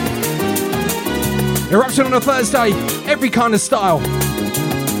 Eruption on a Thursday, every kind of style.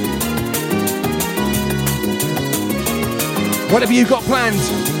 Whatever you've got planned,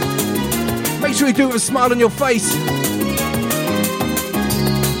 make sure you do it with a smile on your face.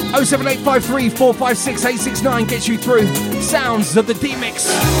 07853 456 869 gets you through. Sounds of the D-Mix.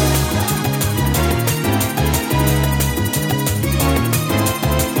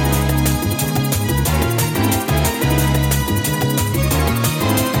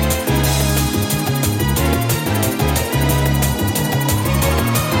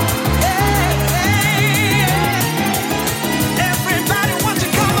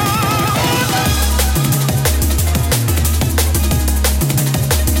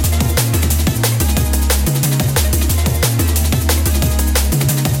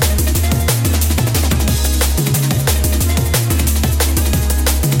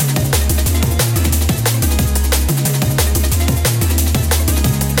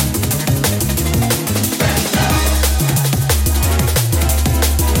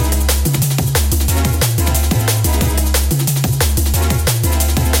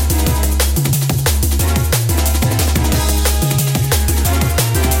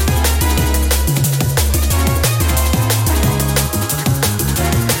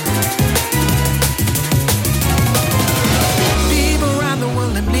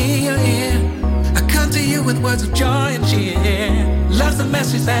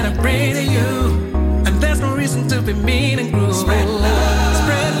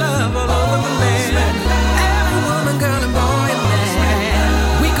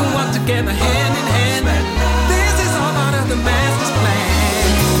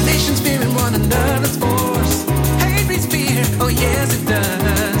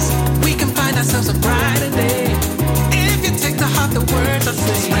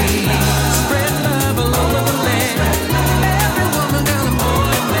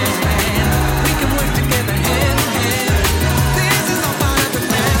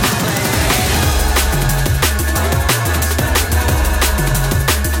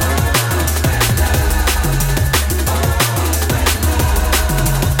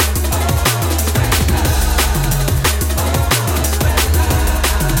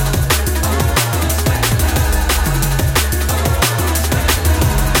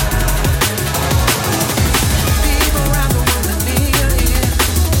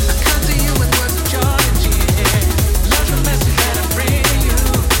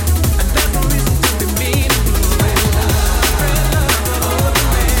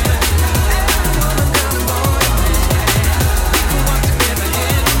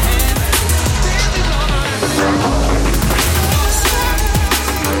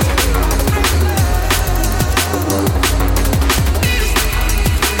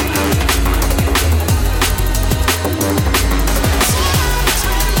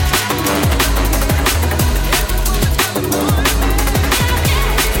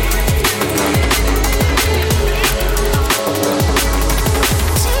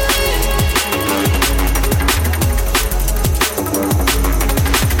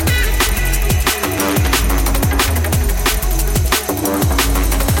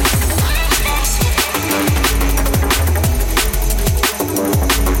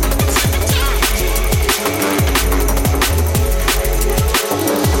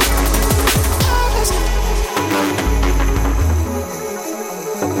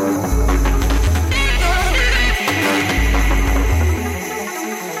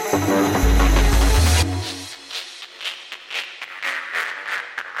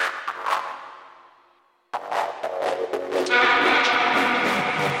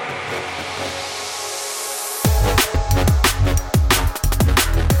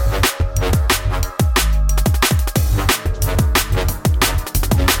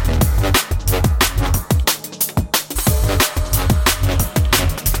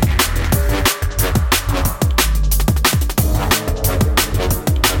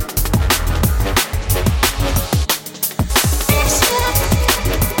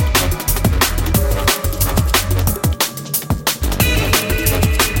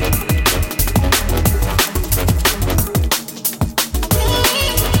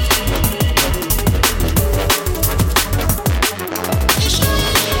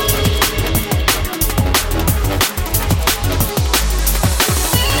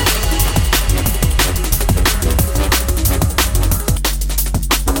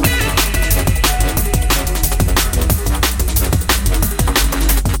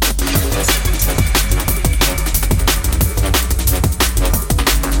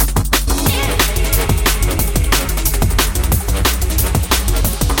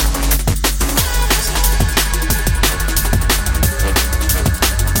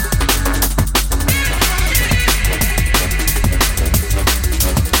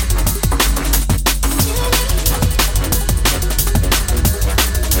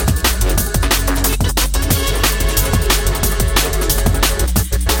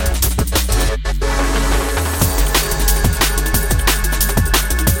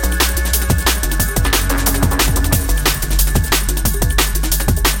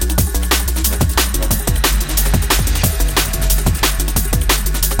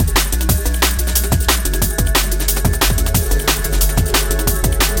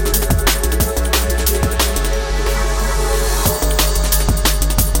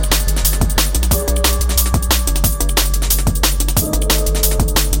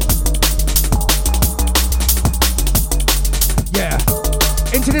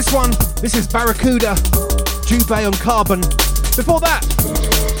 this one. This is Barracuda, Jubei on Carbon. Before that,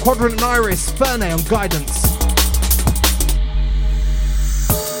 Quadrant and Iris, Fernay on Guidance.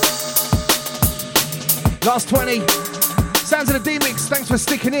 Last 20. Sounds of the D-Mix, thanks for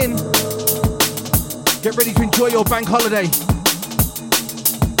sticking in. Get ready to enjoy your bank holiday.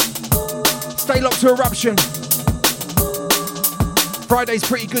 Stay locked to Eruption. Friday's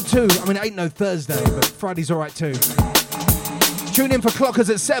pretty good too. I mean, it ain't no Thursday, but Friday's alright too. Tune in for Clockers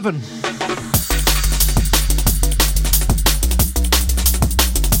at 7.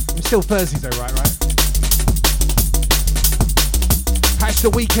 Still Thursdays though, right? Hash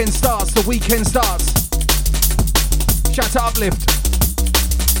the weekend starts, the weekend starts. Shout to Uplift.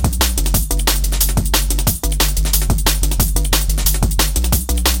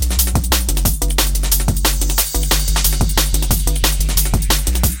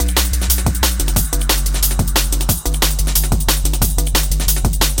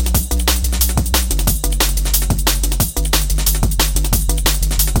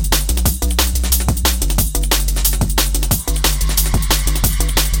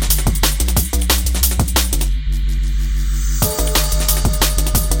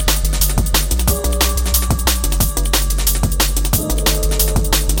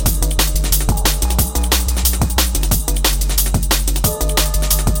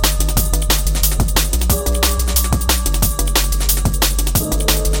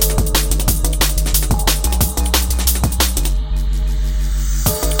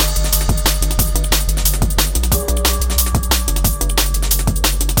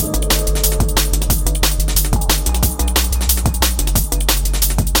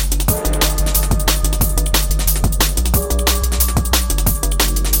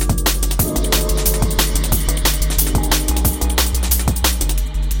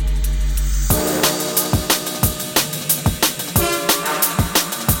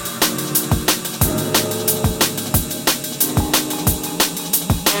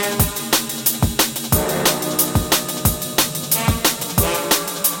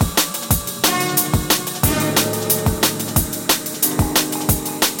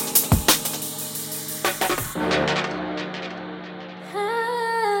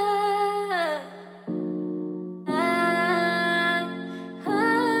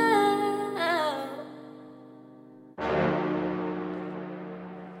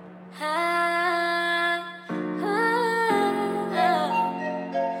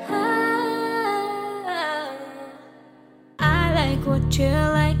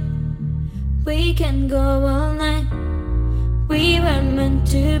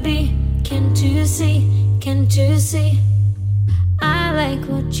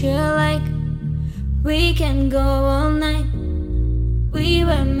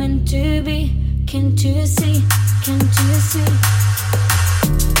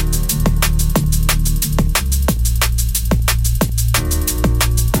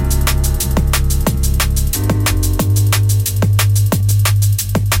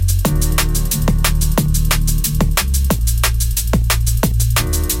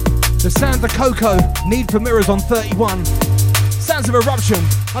 Coco, Need for Mirrors on 31. Sounds of Eruption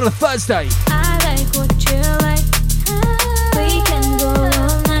on a Thursday. I like what you like. We can go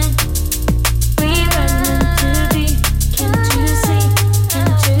all night. We were meant to be. Can't you see?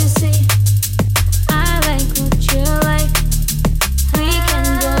 Can't you see? I like what you like. We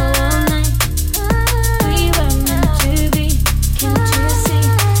can go all night. We were meant to be. Can't you see?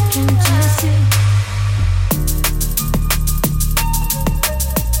 Can't you see?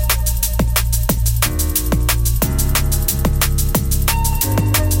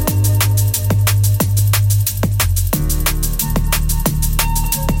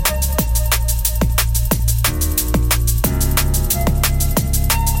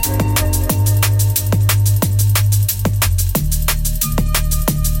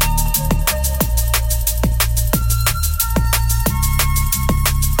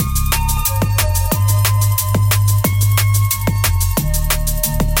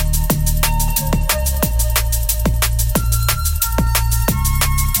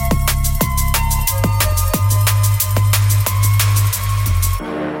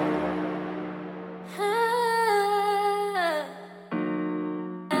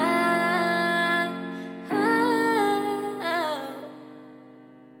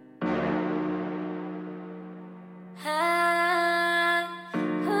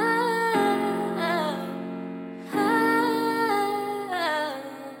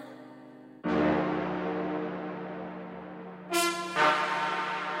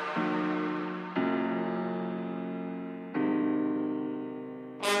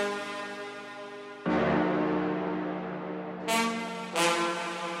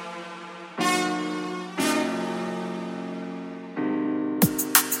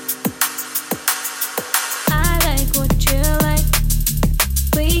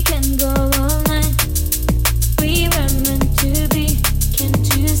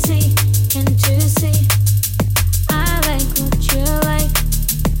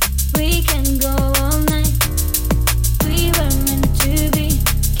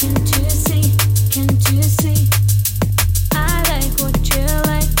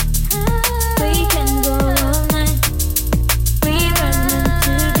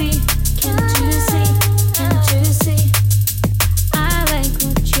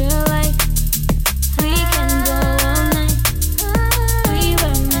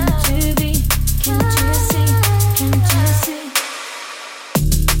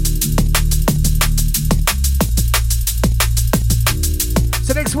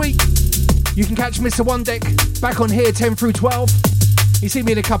 catch Mr. One Deck back on here 10 through 12. You see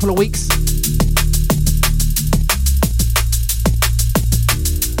me in a couple of weeks.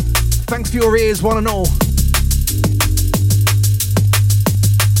 Thanks for your ears, one and all.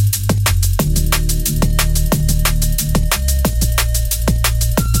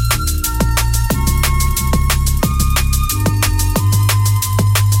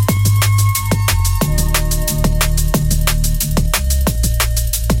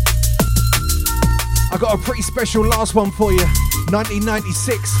 I got a pretty special last one for you,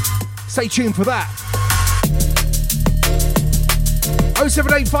 1996. Stay tuned for that.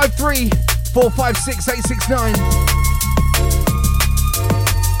 07853 456 869.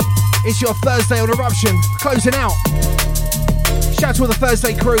 It's your Thursday on Eruption, closing out. Shout out to all the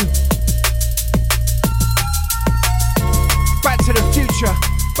Thursday crew. Back to the future,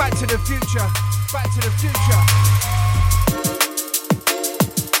 back to the future, back to the future.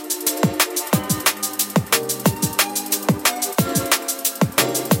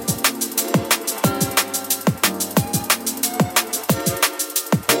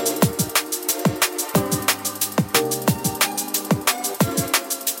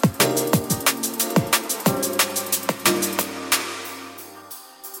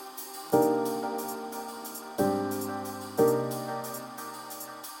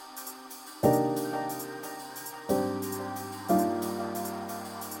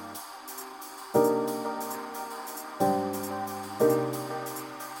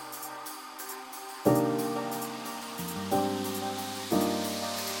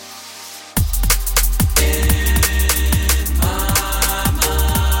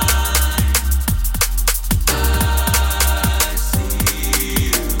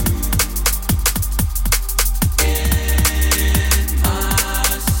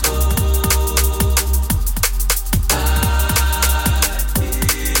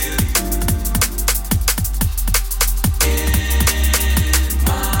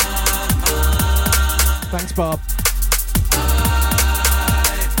 Bob.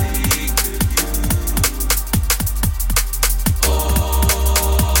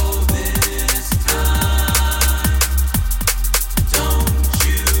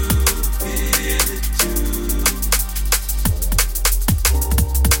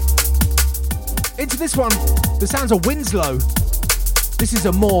 Into this one, the sounds of Winslow. This is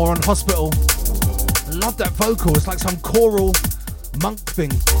Amore on Hospital. I love that vocal, it's like some choral monk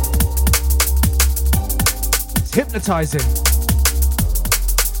thing. Hypnotizing.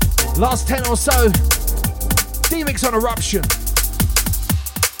 Last 10 or so. D-Mix on Eruption.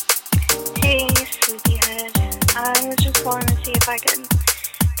 Hey, sleepyhead. I was just calling to see if I could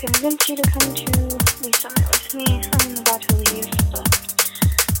convince you to come to the summit with me. I'm about to leave, but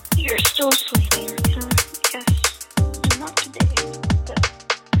you're still sleeping, so I guess not today. But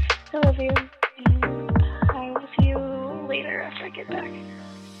I love you, and I will see you later after I get back.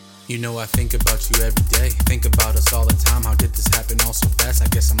 You know I think about you every day. Think about us all the time. How did this happen all so fast? I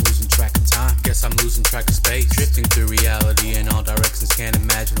guess I'm losing track of time. Guess I'm losing track of space. Drifting through reality in all directions. Can't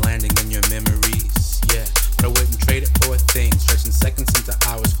imagine landing in your memories. Yeah, but I wouldn't trade it for a thing. Stretching seconds into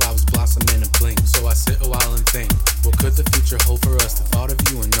hours, flowers blossom in a blink. So I sit a while and think, what could the future hold for us? The thought of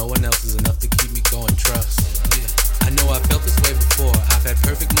you and no one else is enough to keep me going. Trust. Yeah, I know I felt this way before. I've had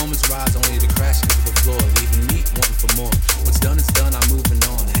perfect moments rise only to crash into the floor, leaving me wanting for more. What's done is done, I'm moving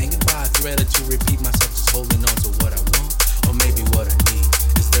on. Hanging by a thread or to repeat myself, just holding on to what I want, or maybe what I need.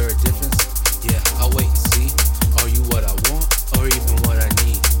 Is there a difference? Yeah, I'll wait and see. Are you what I want, or even what I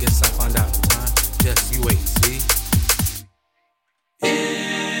need? Guess I'll find out in time. Just you wait and see.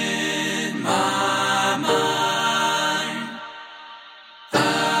 In my mind,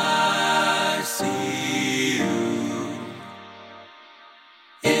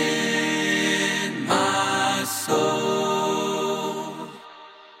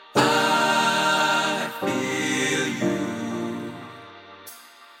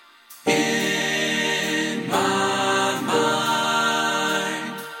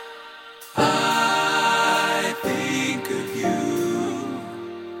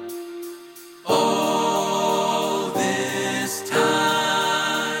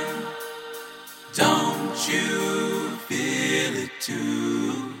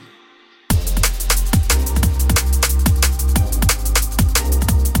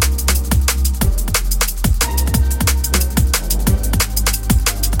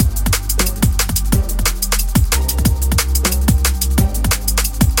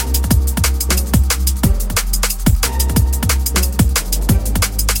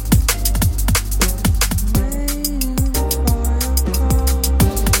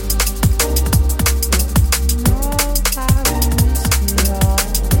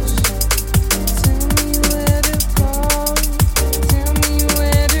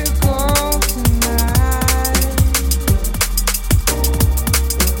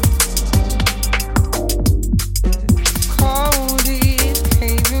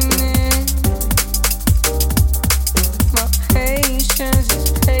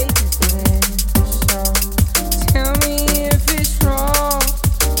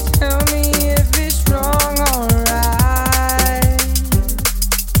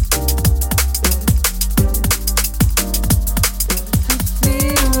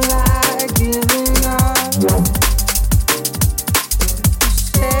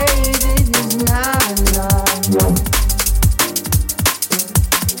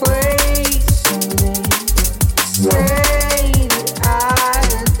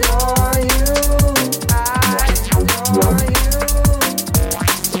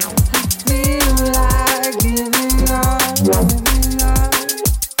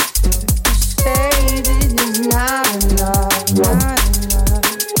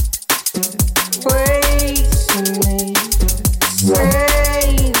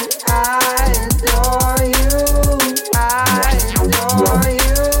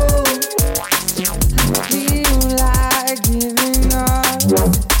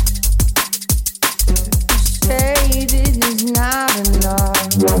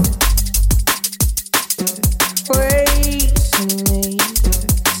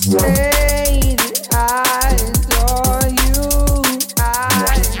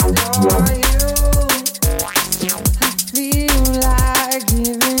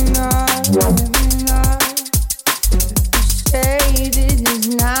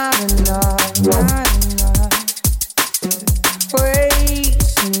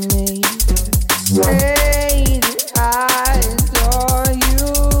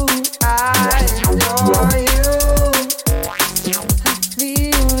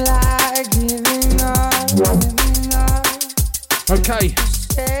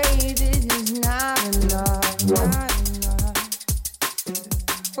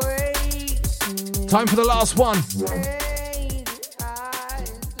 Time for the last one.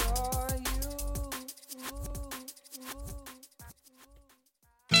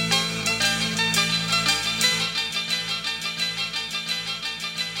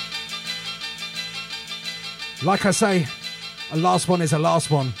 Like I say, a last one is a last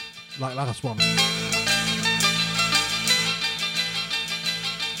one. Like last one.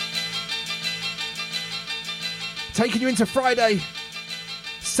 Taking you into Friday.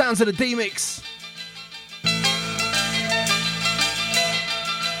 Sounds of the D-Mix.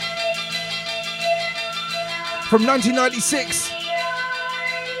 From 1996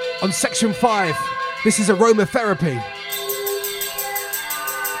 on Section 5, this is Aromatherapy.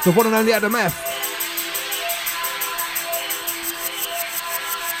 The one and only Adam F.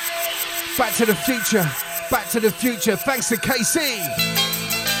 Back to the future, back to the future, thanks to KC.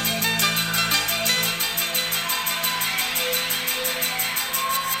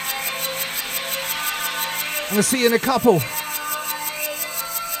 I'm gonna see you in a couple.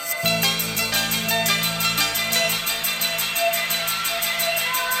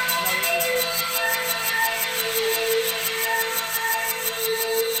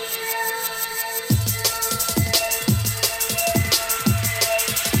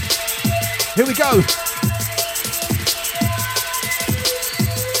 Here we go.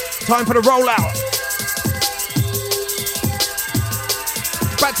 Time for the rollout.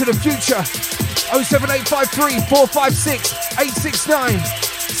 Back to the future. 07853 456 869.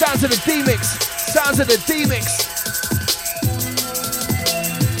 Sounds of the D-Mix. Sounds of the D-Mix.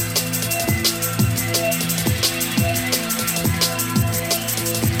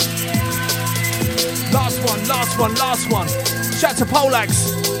 Last one. Shout to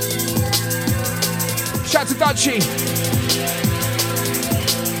Polax. Shout to Dutchie.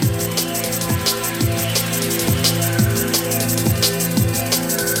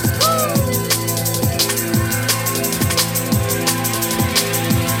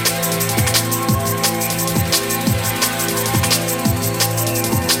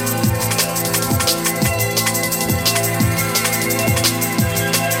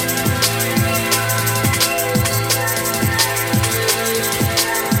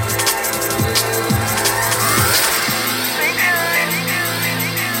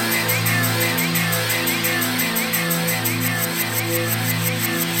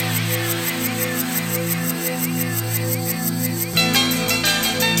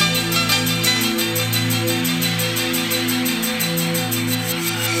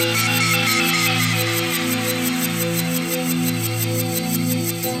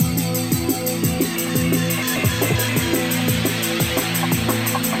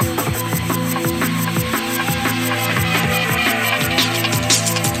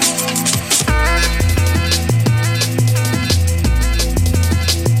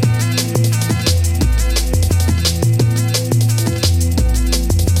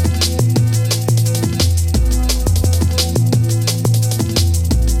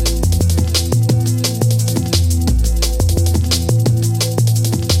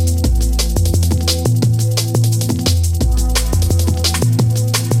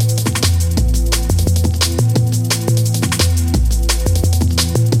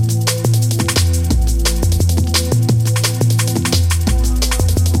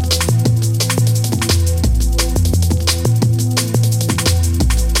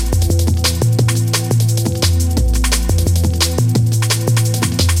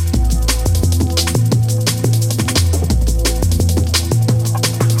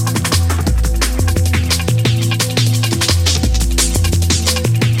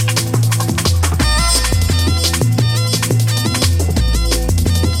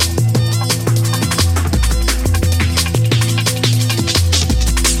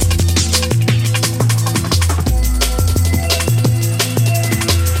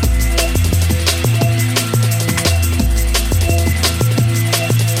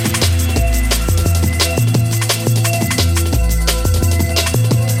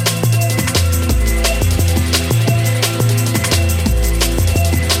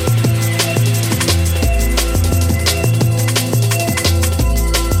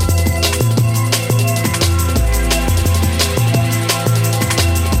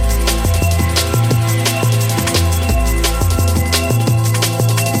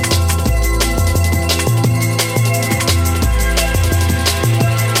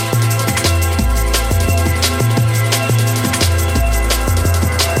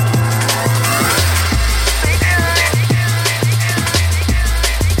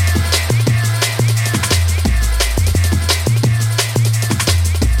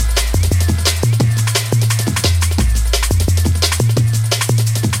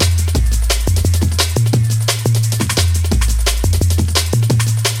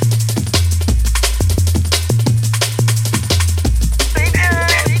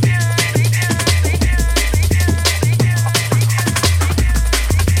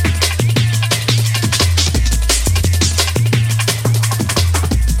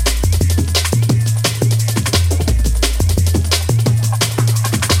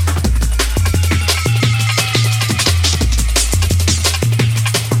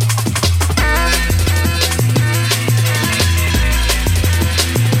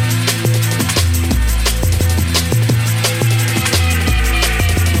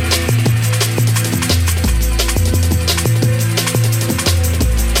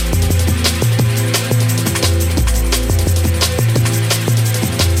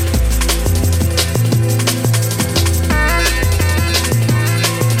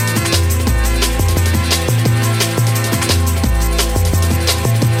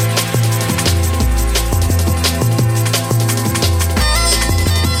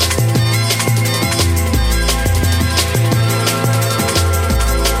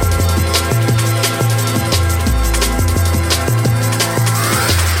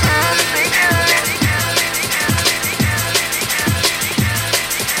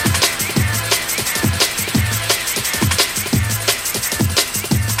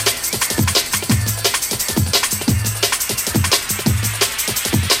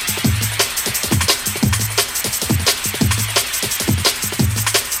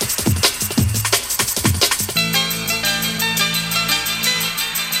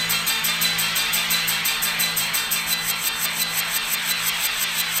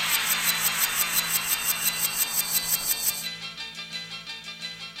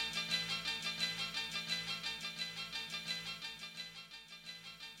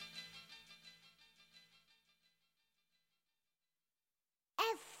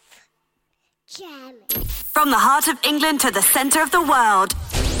 From the heart of England to the centre of the world.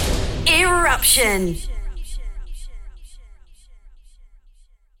 Eruption.